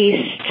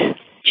released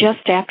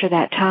just after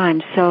that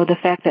time, so the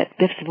fact that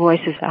Biff's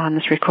voice is on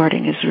this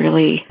recording is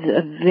really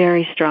a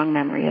very strong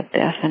memory of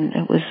Biff, and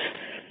it was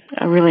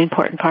a really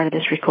important part of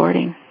this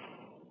recording.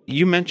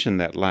 You mentioned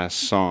that last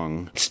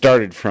song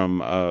started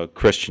from a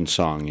Christian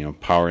song,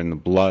 Power in the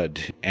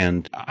Blood,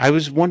 and I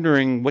was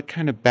wondering what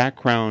kind of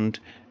background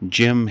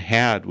Jim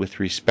had with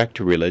respect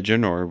to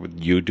religion, or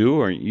you do,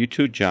 or you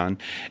too, John.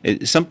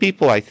 Some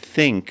people, I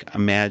think,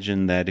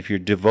 imagine that if you're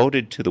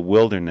devoted to the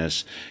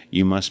wilderness,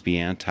 you must be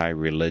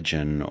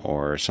anti-religion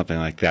or something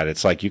like that.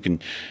 It's like you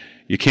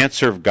can't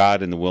serve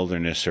God in the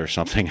wilderness or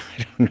something.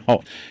 I don't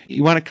know.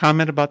 You want to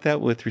comment about that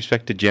with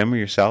respect to Jim or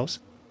yourselves?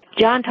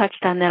 John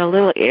touched on that a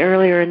little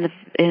earlier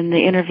in the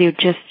interview,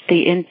 just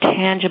the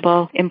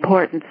intangible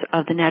importance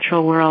of the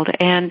natural world.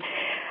 And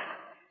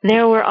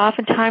there were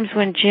often times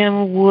when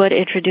Jim would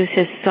introduce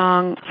his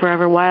song,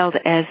 Forever Wild,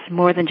 as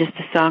more than just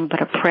a song,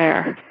 but a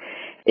prayer.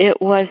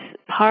 It was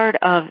part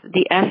of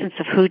the essence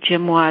of who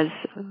Jim was,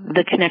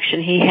 the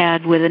connection he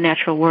had with the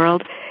natural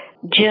world.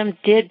 Jim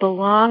did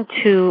belong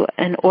to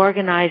an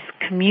organized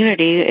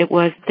community. It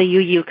was the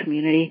UU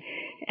community.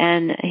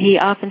 And he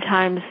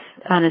oftentimes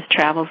on his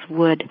travels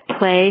would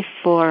play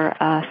for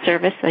a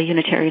service, a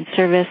Unitarian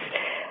service.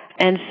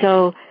 And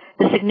so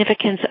the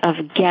significance of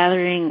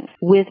gathering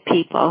with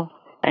people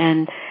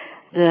and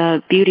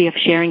the beauty of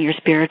sharing your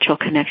spiritual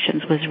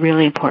connections was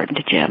really important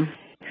to Jim.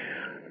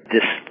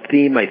 This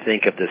theme, I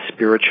think, of the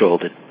spiritual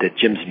that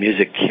Jim's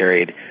music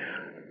carried,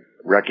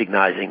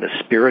 recognizing the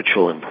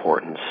spiritual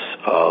importance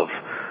of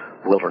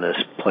wilderness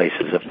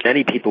places.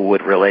 Many people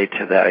would relate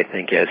to that, I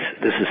think, as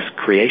this is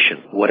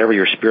creation. Whatever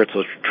your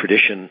spiritual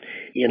tradition,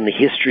 in the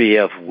history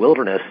of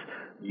wilderness,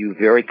 you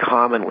very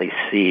commonly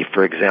see,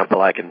 for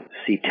example, I can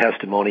see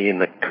testimony in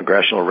the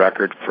congressional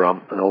record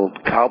from an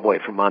old cowboy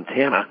from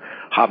Montana,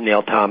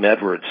 Hobnail Tom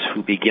Edwards,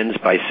 who begins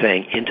by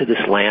saying, "Into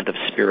this land of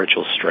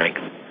spiritual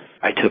strength,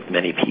 I took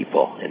many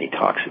people," and he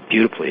talks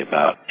beautifully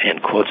about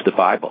and quotes the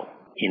Bible.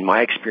 In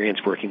my experience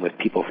working with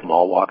people from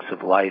all walks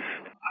of life,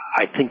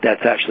 I think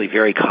that's actually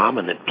very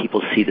common, that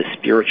people see the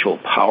spiritual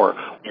power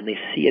and they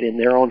see it in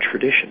their own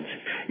traditions.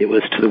 It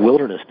was to the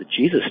wilderness that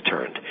Jesus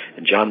turned,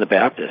 and John the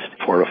Baptist,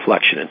 for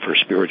reflection and for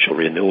spiritual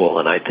renewal.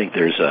 And I think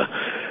there's a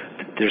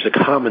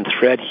common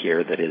thread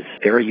here that is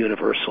very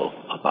universal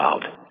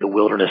about the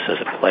wilderness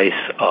as a place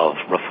of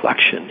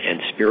reflection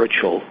and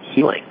spiritual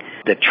healing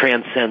that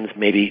transcends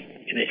maybe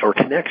or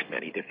connects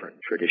many different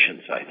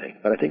traditions, I think.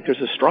 But I think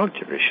there's a strong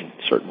tradition,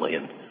 certainly,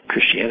 in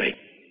Christianity.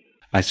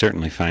 I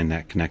certainly find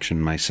that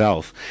connection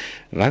myself.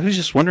 But I was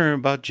just wondering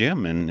about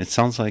Jim, and it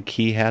sounds like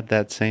he had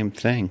that same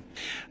thing.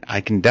 I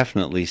can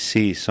definitely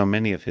see so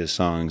many of his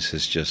songs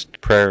as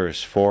just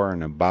prayers for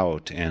and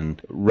about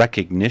and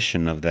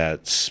recognition of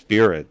that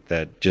spirit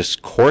that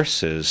just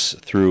courses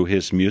through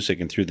his music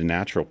and through the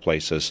natural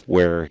places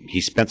where he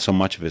spent so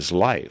much of his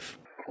life.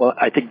 Well,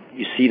 I think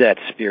you see that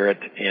spirit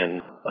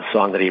in a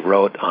song that he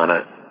wrote on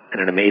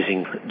an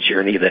amazing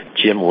journey that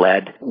Jim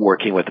led,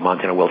 working with the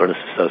Montana Wilderness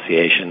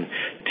Association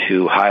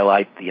to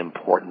highlight the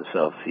importance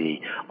of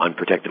the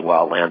unprotected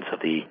wildlands of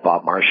the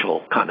Bob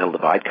Marshall Continental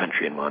Divide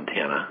country in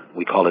Montana.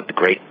 We called it the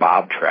Great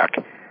Bob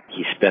Trek.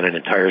 He spent an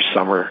entire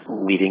summer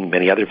leading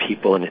many other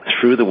people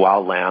through the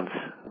wildlands,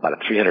 about a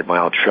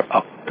 300-mile trip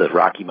up the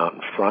Rocky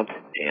Mountain front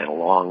and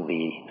along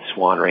the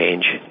Swan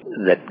Range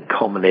that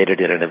culminated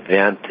in an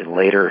event, and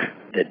later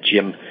that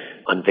Jim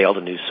unveiled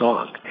a new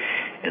song.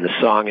 And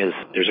the song is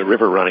There's a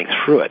River Running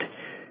Through It.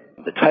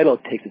 The title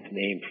takes its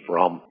name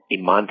from a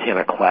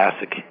Montana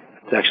classic.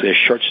 It's actually a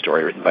short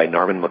story written by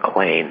Norman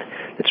MacLean.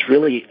 It's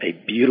really a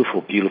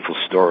beautiful, beautiful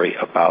story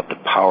about the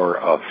power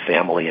of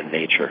family and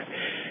nature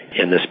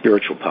and the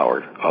spiritual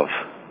power of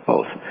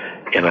both.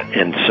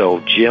 And so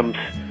Jim's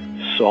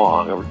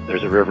song,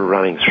 There's a River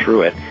Running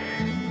Through It,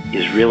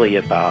 is really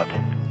about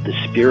the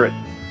spirit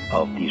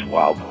of these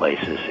wild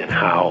places and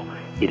how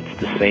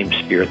it's the same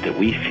spirit that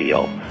we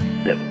feel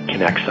that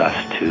connects us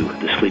to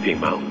the Sleeping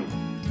Mountain.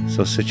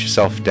 So sit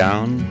yourself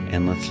down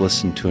and let's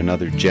listen to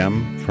another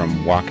gem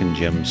from Walkin'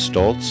 Jim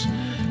Stoltz.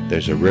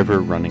 There's a River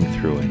Running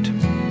Through It.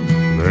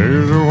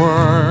 There's a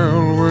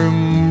wild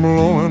wind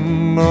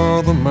blowing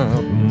on the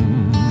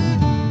mountain,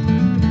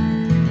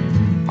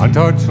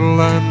 untouched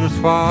land as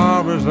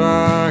far as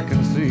I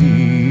can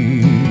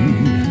see,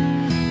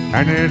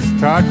 and it's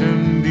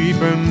touching deep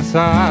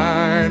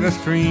inside, a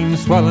stream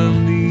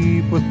swelling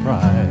deep with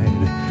pride.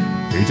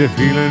 It's a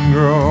feeling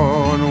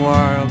growing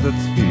wild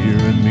that's here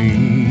in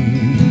me.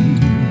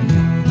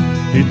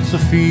 It's a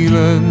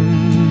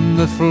feeling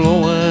that's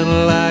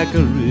flowing like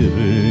a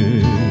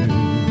river.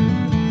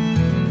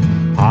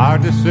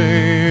 Hard to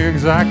say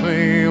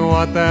exactly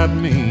what that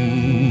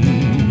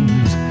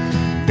means.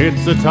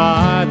 It's a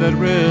tide that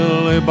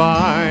really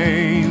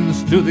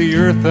binds to the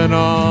earth and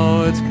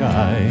all its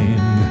kind.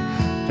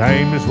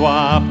 Time to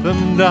swap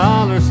them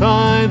dollar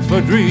signs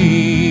for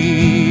dreams.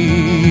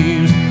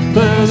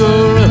 There's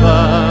a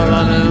river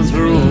running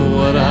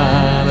through it,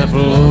 and it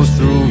flows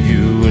through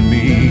you and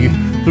me,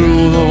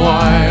 through the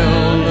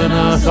wild and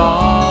us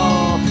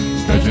all,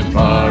 stretching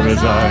far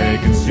as I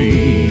can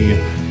see.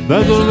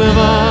 There's a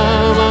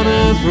river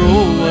running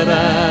through it,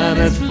 and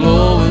it's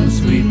flowing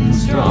sweet and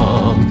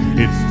strong.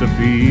 It's the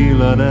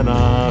feeling in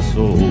our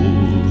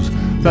souls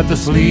that the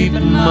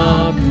Sleeping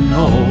Mountain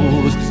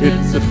knows.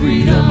 It's the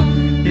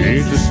freedom,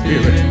 it's the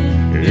spirit,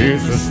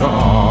 it's the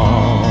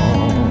song.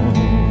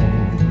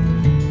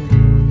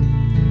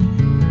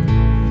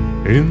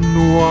 In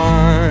the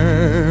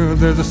wild,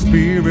 there's a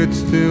spirit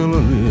still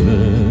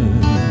living.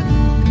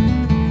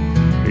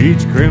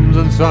 Each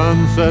crimson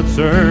sunset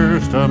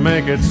serves to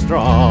make it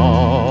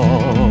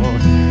strong.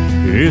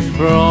 It's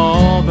for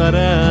all that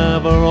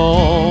ever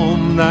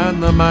roamed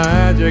and the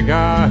magic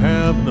I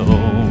have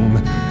known,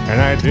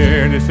 and I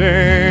dare to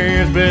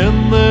say it's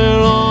been there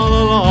all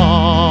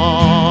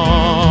along.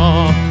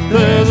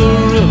 There's a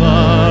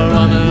river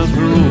running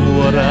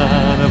through it,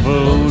 and it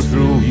flows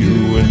through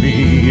you and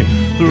me,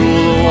 through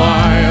the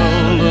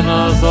wild and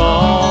us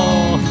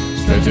all,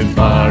 stretching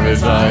far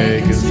as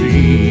I can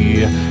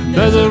see.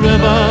 There's a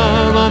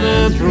river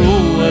running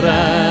through it,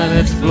 and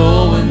it's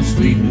flowing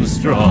sweet and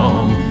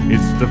strong.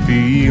 It's the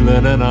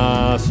feeling in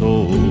our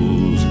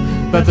souls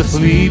that the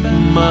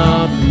Sleeping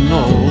Mountain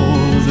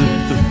knows.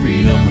 It's the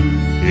freedom,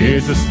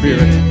 it's the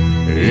spirit,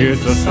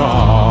 it's the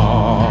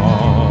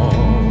song.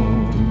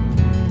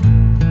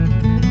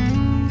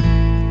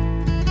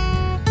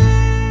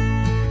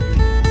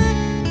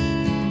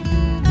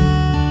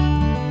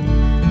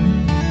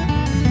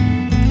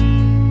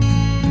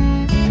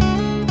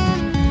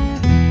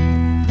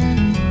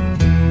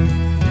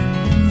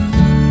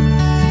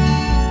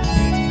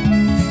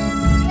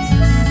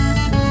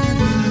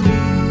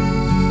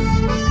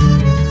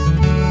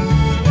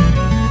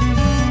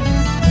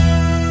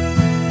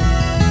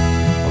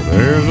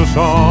 There's a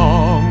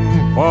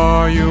song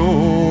for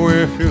you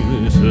if you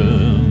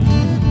listen,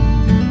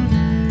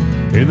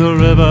 in the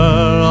river,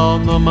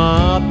 on the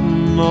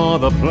mountain, or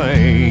the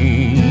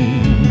plain.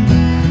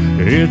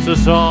 It's a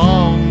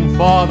song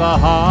for the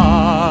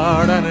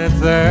heart, and it's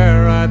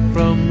there right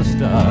from the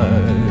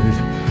start,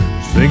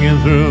 singing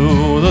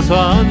through the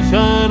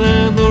sunshine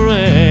and the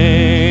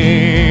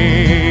rain.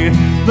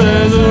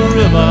 There's a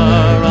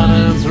river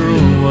running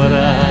through it,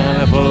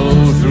 and it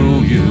flows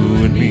through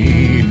you and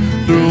me,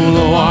 through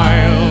the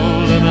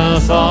wild and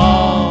us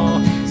all,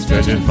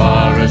 stretching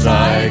far as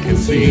I can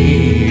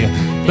see.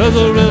 There's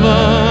a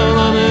river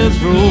running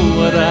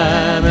through it,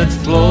 and it's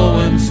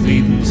flowing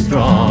sweet and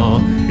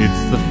strong.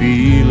 It's the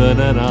feeling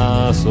in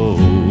our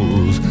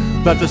souls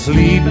that the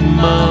sleeping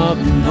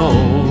mother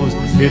knows.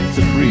 It's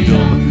a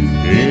freedom,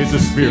 it's a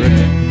spirit,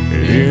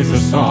 it's a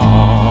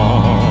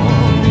song.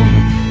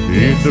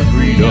 It's a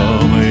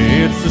freedom,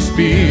 it's a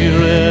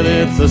spirit,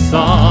 it's a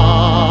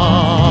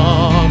song.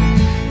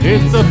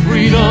 It's a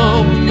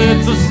freedom,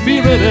 it's a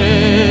spirit,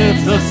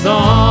 it's a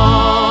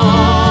song.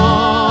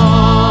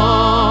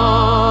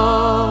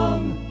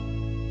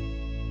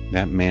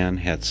 That man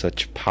had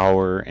such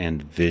power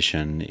and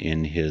vision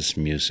in his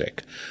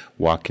music.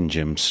 Walkin'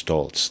 Jim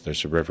Stoltz,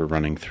 there's a river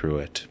running through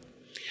it.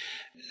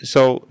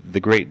 So, the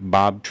great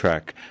Bob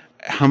Trek,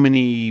 how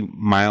many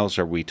miles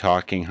are we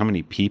talking? How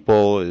many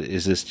people?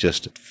 Is this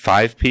just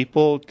 5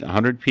 people,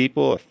 100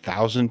 people,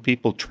 1,000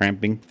 people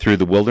tramping through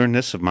the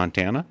wilderness of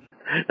Montana?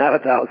 Not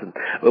 1,000.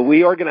 But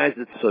we organized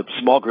it so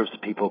small groups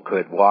of people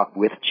could walk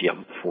with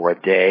Jim for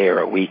a day or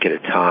a week at a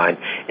time.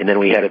 And then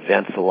we had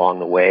events along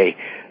the way.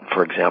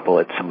 For example,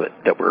 at some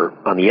that were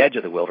on the edge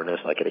of the wilderness,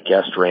 like at a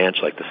guest ranch,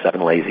 like the Seven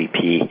Lazy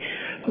P,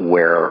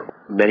 where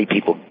many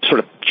people sort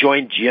of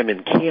joined Jim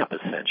in camp,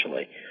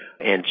 essentially.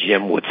 And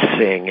Jim would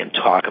sing and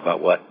talk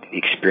about what the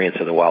experience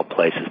of the wild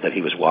places that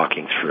he was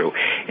walking through.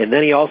 And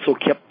then he also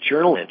kept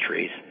journal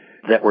entries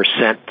that were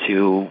sent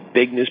to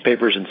big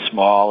newspapers and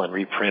small and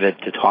reprinted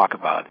to talk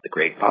about the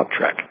great Bob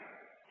Trek.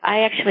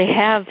 I actually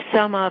have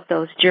some of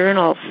those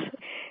journals,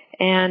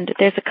 and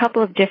there's a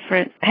couple of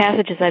different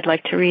passages I'd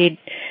like to read.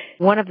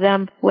 One of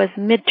them was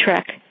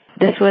mid-trek.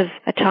 This was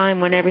a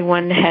time when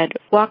everyone had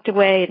walked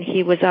away and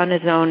he was on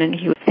his own and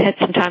he had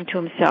some time to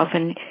himself,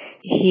 and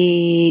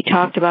he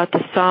talked about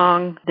the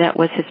song that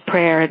was his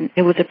prayer, and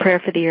it was a prayer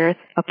for the earth,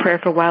 a prayer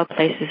for wild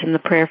places, and the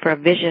prayer for a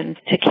vision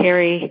to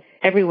carry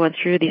everyone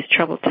through these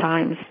troubled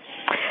times.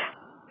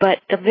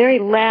 But the very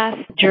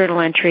last journal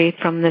entry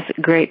from this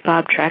great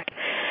Bob Trek,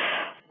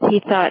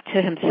 he thought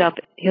to himself,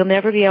 he'll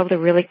never be able to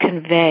really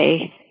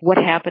convey what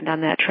happened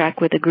on that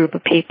trek with a group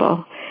of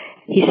people.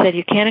 He said,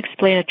 you can't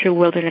explain a true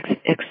wilderness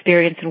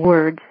experience in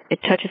words.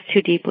 It touches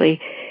too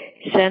deeply.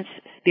 Sense,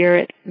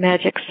 spirit,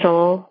 magic,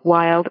 soul,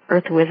 wild,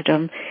 earth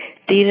wisdom.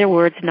 These are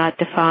words not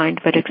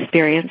defined but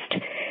experienced.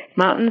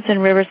 Mountains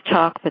and rivers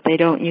talk, but they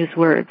don't use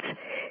words.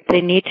 They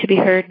need to be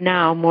heard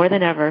now more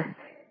than ever.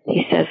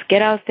 He says,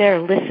 get out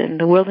there, listen.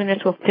 The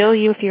wilderness will fill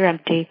you if you're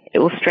empty. It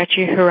will stretch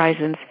your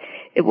horizons.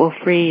 It will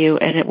free you,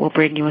 and it will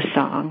bring you a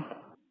song.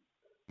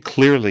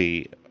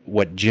 Clearly,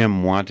 what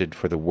Jim wanted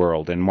for the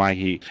world and why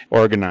he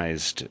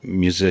organized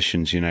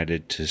Musicians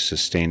United to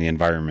Sustain the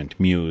Environment,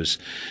 Muse,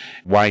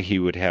 why he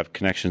would have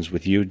connections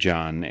with you,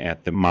 John,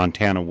 at the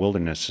Montana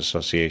Wilderness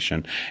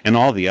Association and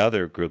all the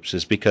other groups,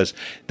 is because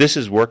this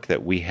is work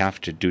that we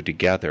have to do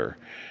together.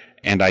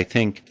 And I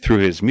think through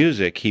his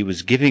music, he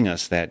was giving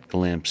us that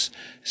glimpse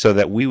so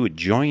that we would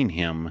join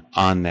him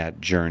on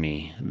that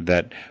journey,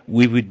 that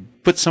we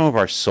would put some of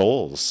our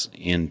souls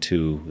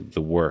into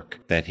the work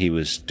that he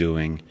was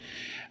doing.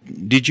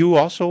 Did you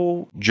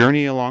also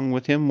journey along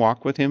with him,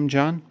 walk with him,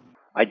 John?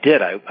 I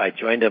did. I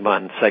joined him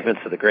on segments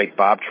of the great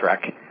Bob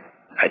Trek.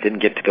 I didn't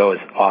get to go as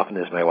often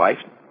as my wife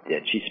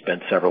did. She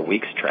spent several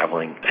weeks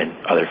traveling,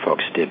 and other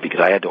folks did,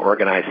 because I had to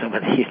organize some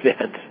of the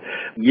events.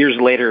 Years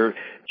later,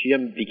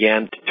 Jim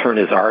began to turn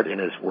his art and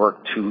his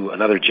work to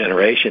another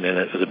generation, and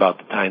it was about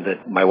the time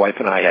that my wife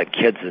and I had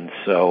kids, and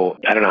so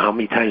I don't know how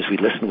many times we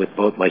listened with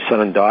both my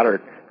son and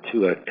daughter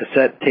to a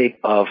cassette tape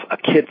of A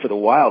Kid for the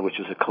Wild, which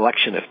was a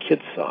collection of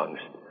kids' songs.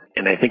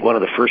 And I think one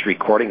of the first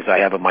recordings I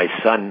have of my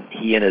son,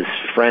 he and his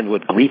friend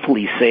would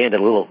gleefully say into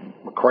a little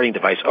recording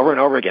device over and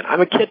over again, I'm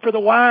a kid for the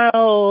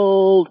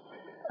wild.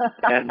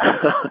 and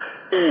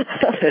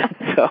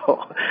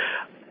so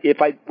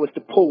if I was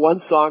to pull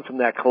one song from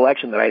that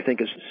collection that I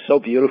think is so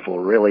beautiful,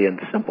 really, and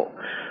simple,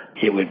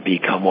 it would be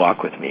Come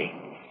Walk With Me.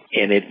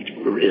 And it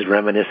is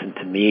reminiscent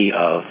to me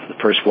of the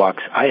first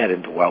walks I had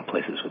into wild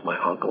places with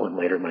my uncle and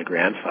later my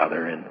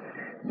grandfather, and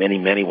many,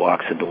 many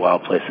walks into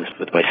wild places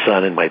with my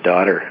son and my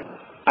daughter.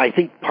 I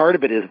think part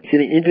of it is it's an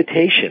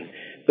invitation,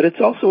 but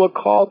it's also a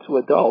call to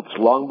adults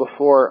long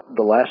before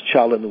The Last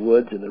Child in the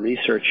Woods and the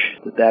research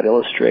that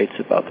illustrates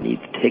about the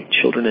need to take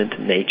children into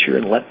nature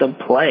and let them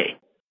play.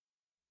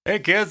 Hey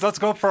kids, let's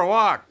go for a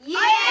walk. Yeah!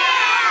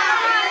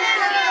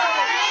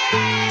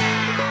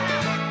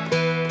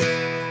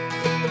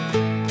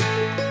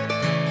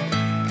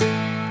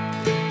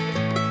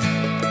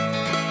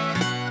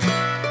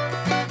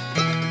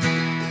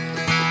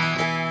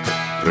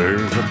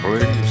 There's a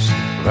place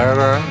that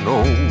I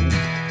know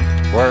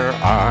where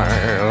I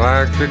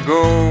like to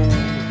go.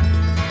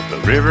 The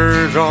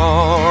rivers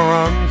all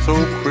run so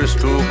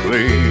crystal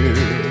clear,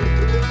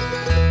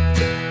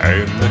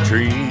 and the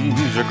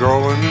trees are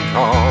growing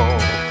tall,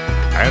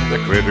 and the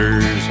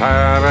critters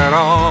have it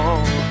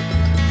all,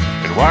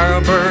 and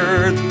wild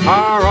birds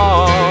are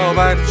all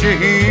that you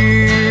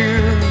hear.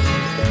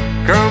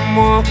 Come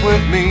walk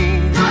with me,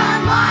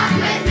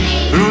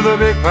 through the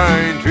big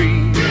pine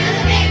tree,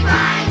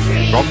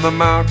 from the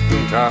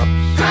mountaintops,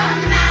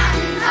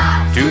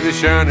 to the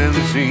shining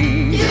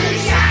seas,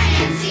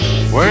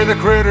 where the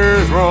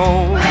critters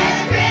roam,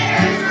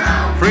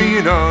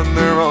 freeing on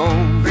their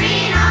own,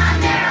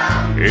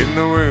 in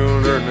the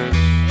wilderness,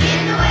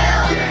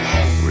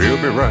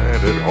 be right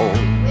at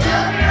home. We'll be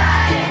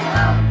right at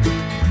home.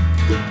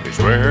 It's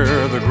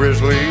where the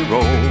grizzly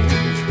roams,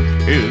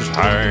 his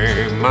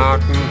high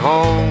mountain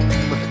home.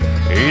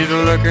 He's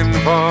looking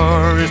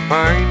for his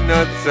pine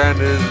nuts and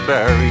his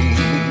berries.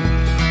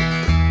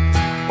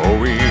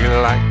 Oh, he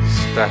likes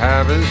to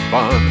have his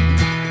fun.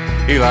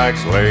 He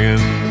likes laying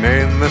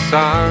in the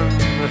sun.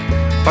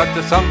 But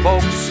to some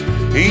folks,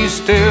 he's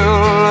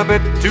still a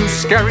bit too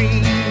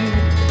scary.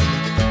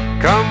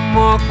 Come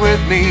walk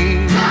with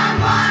me. Come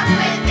walk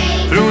with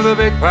me. Through the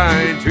big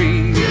pine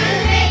trees. Through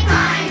the big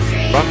pine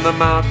trees. From the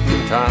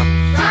mountain tops.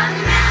 From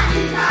the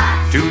mountain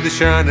tops. To the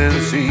shining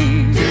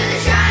sea. To the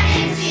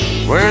shining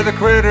sea. Where the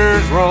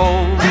critters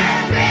roam. Where the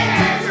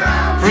critters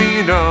roam.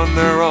 Free on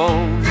their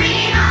own.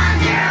 Free on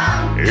their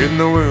own. In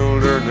the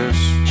wilderness.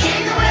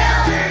 In the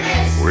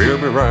wilderness. We'll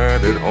be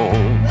right at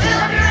home. We'll be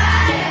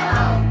right at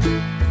home.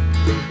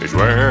 It's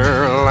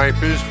where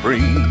life is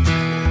free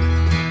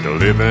to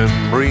live and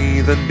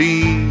breathe and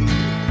be.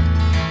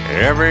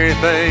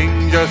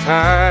 Everything just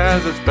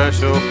has a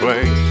special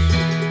place.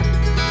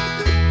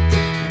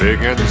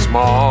 Big and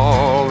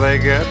small they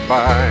get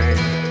by.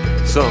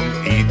 Some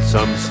eat,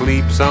 some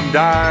sleep, some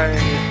die.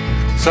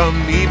 Some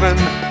even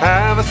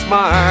have a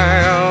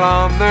smile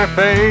on their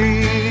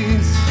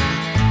face.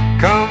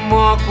 Come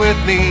walk with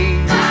me.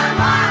 Come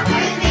walk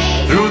with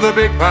me. Through the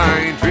big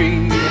pine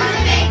trees. Through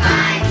the big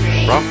pine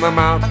trees. From the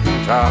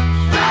mountain tops.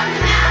 From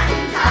the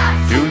mountain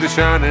tops. To the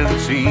shining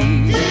sea.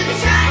 To the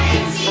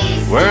shining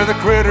seas. Where the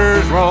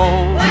critters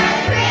roam. Where the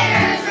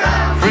critters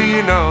roam.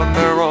 Free on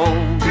their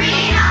own.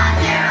 Free on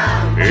their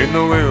own. In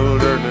the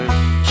wilderness.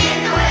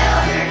 In the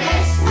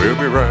wilderness. We'll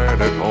be right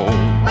at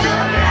home. We'll be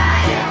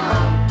right at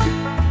home.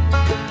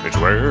 It's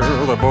where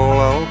the bull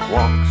elk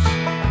walks.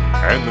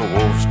 And the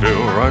wolf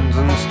still runs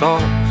and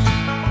stalks.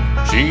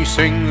 She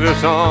sings a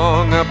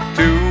song up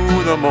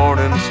to the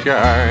morning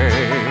sky.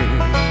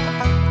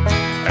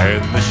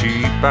 And the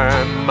sheep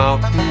and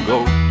mountain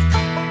goat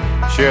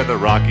share the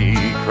rocky,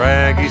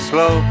 craggy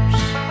slopes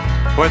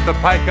with the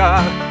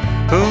pika,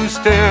 who's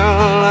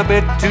still a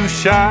bit too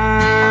shy.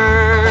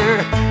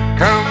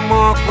 Come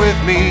walk with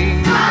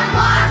me. Come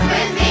walk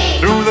with me.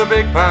 Through the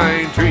big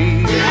pine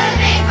trees. Through the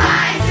big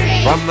pine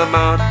trees. From the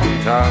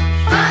mountain tops.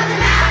 From the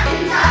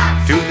mountain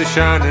tops. To the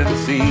shining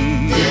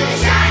sea. To the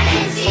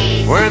shining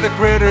seas. Where the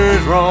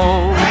critters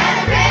roam. Where the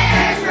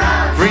critters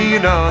roam. Free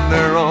on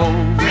their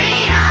own.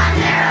 Free on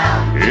their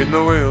own. In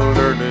the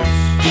wilderness.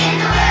 In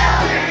the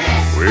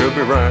wilderness. We'll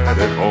be right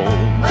at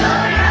home. We'll be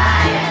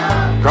right at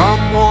home.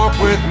 Come walk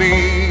with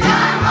me.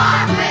 Come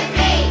walk with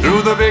me.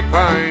 Through the big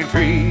pine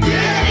trees. Through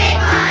the big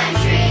pine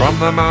trees. From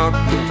the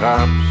mountain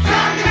tops.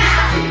 From the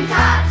mountain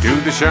tops. To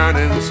the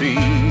shining sea.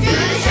 To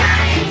the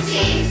shining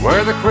seas.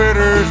 Where the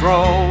critters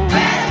roam.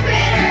 Where the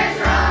critters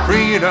roam.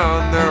 Free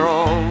on their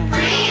own.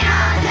 Free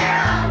on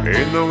their own.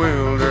 In the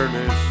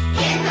wilderness.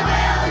 In the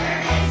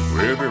wilderness.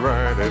 We'll be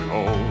right at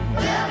home.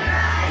 We'll be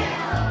right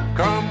at home.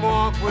 Come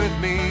walk with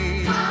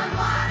me. Come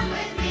walk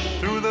with me.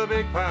 Through the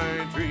big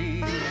pine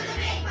trees. Through the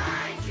big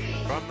pine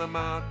trees. From the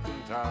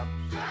mountain tops.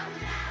 From the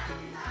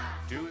mountain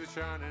tops. To the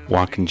shining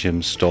Walkin'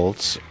 Jim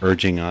Stoltz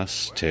urging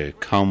us to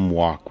come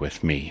walk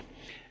with me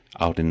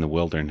out in the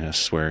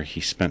wilderness, where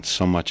he spent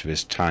so much of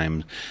his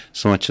time,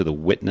 so much of the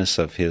witness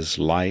of his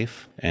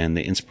life and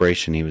the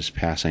inspiration he was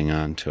passing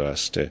on to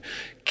us to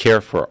care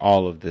for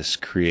all of this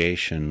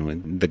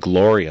creation, the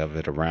glory of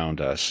it around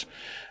us.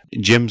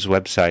 Jim's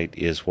website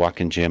is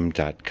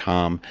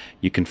walkinjim.com.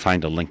 You can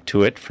find a link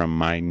to it from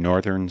my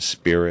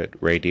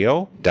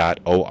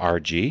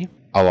northernspiritradio.org.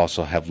 I'll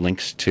also have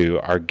links to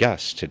our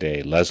guest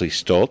today, Leslie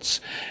Stoltz,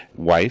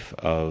 wife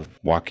of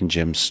Walkin'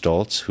 Jim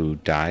Stoltz, who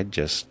died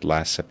just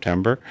last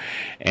September,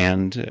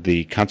 and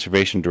the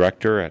conservation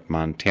director at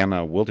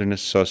Montana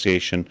Wilderness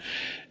Association,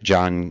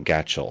 John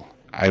Gatchell.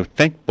 I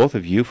thank both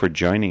of you for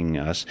joining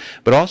us,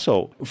 but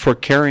also for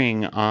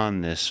carrying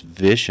on this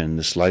vision,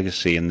 this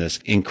legacy, and this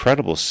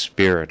incredible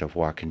spirit of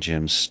Walkin'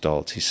 Jim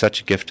Stoltz. He's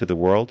such a gift to the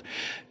world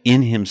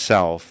in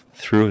himself,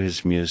 through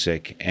his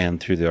music, and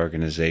through the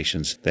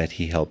organizations that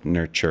he helped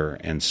nurture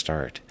and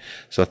start.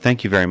 So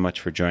thank you very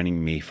much for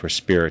joining me for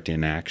Spirit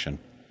in Action.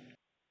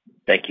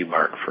 Thank you,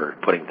 Mark, for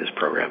putting this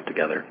program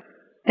together.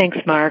 Thanks,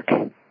 Mark.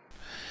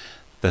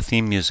 The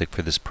theme music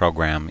for this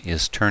program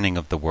is Turning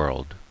of the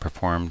World,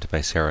 performed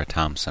by Sarah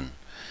Thompson.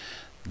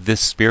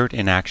 This Spirit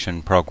in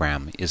Action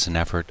program is an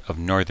effort of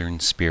Northern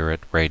Spirit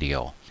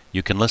Radio.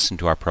 You can listen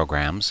to our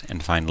programs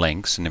and find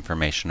links and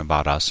information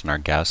about us and our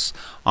guests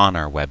on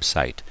our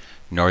website,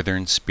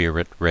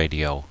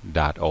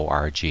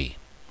 northernspiritradio.org.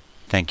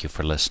 Thank you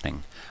for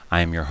listening.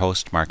 I am your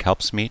host, Mark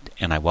Helpsmeet,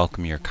 and I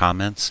welcome your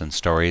comments and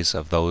stories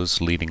of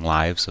those leading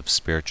lives of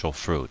spiritual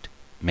fruit.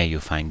 May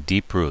you find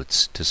deep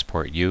roots to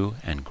support you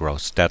and grow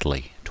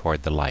steadily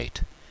toward the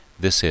light.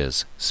 This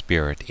is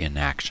Spirit in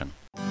Action.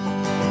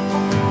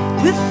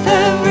 With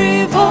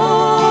every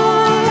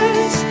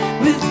voice,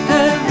 with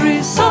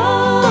every song.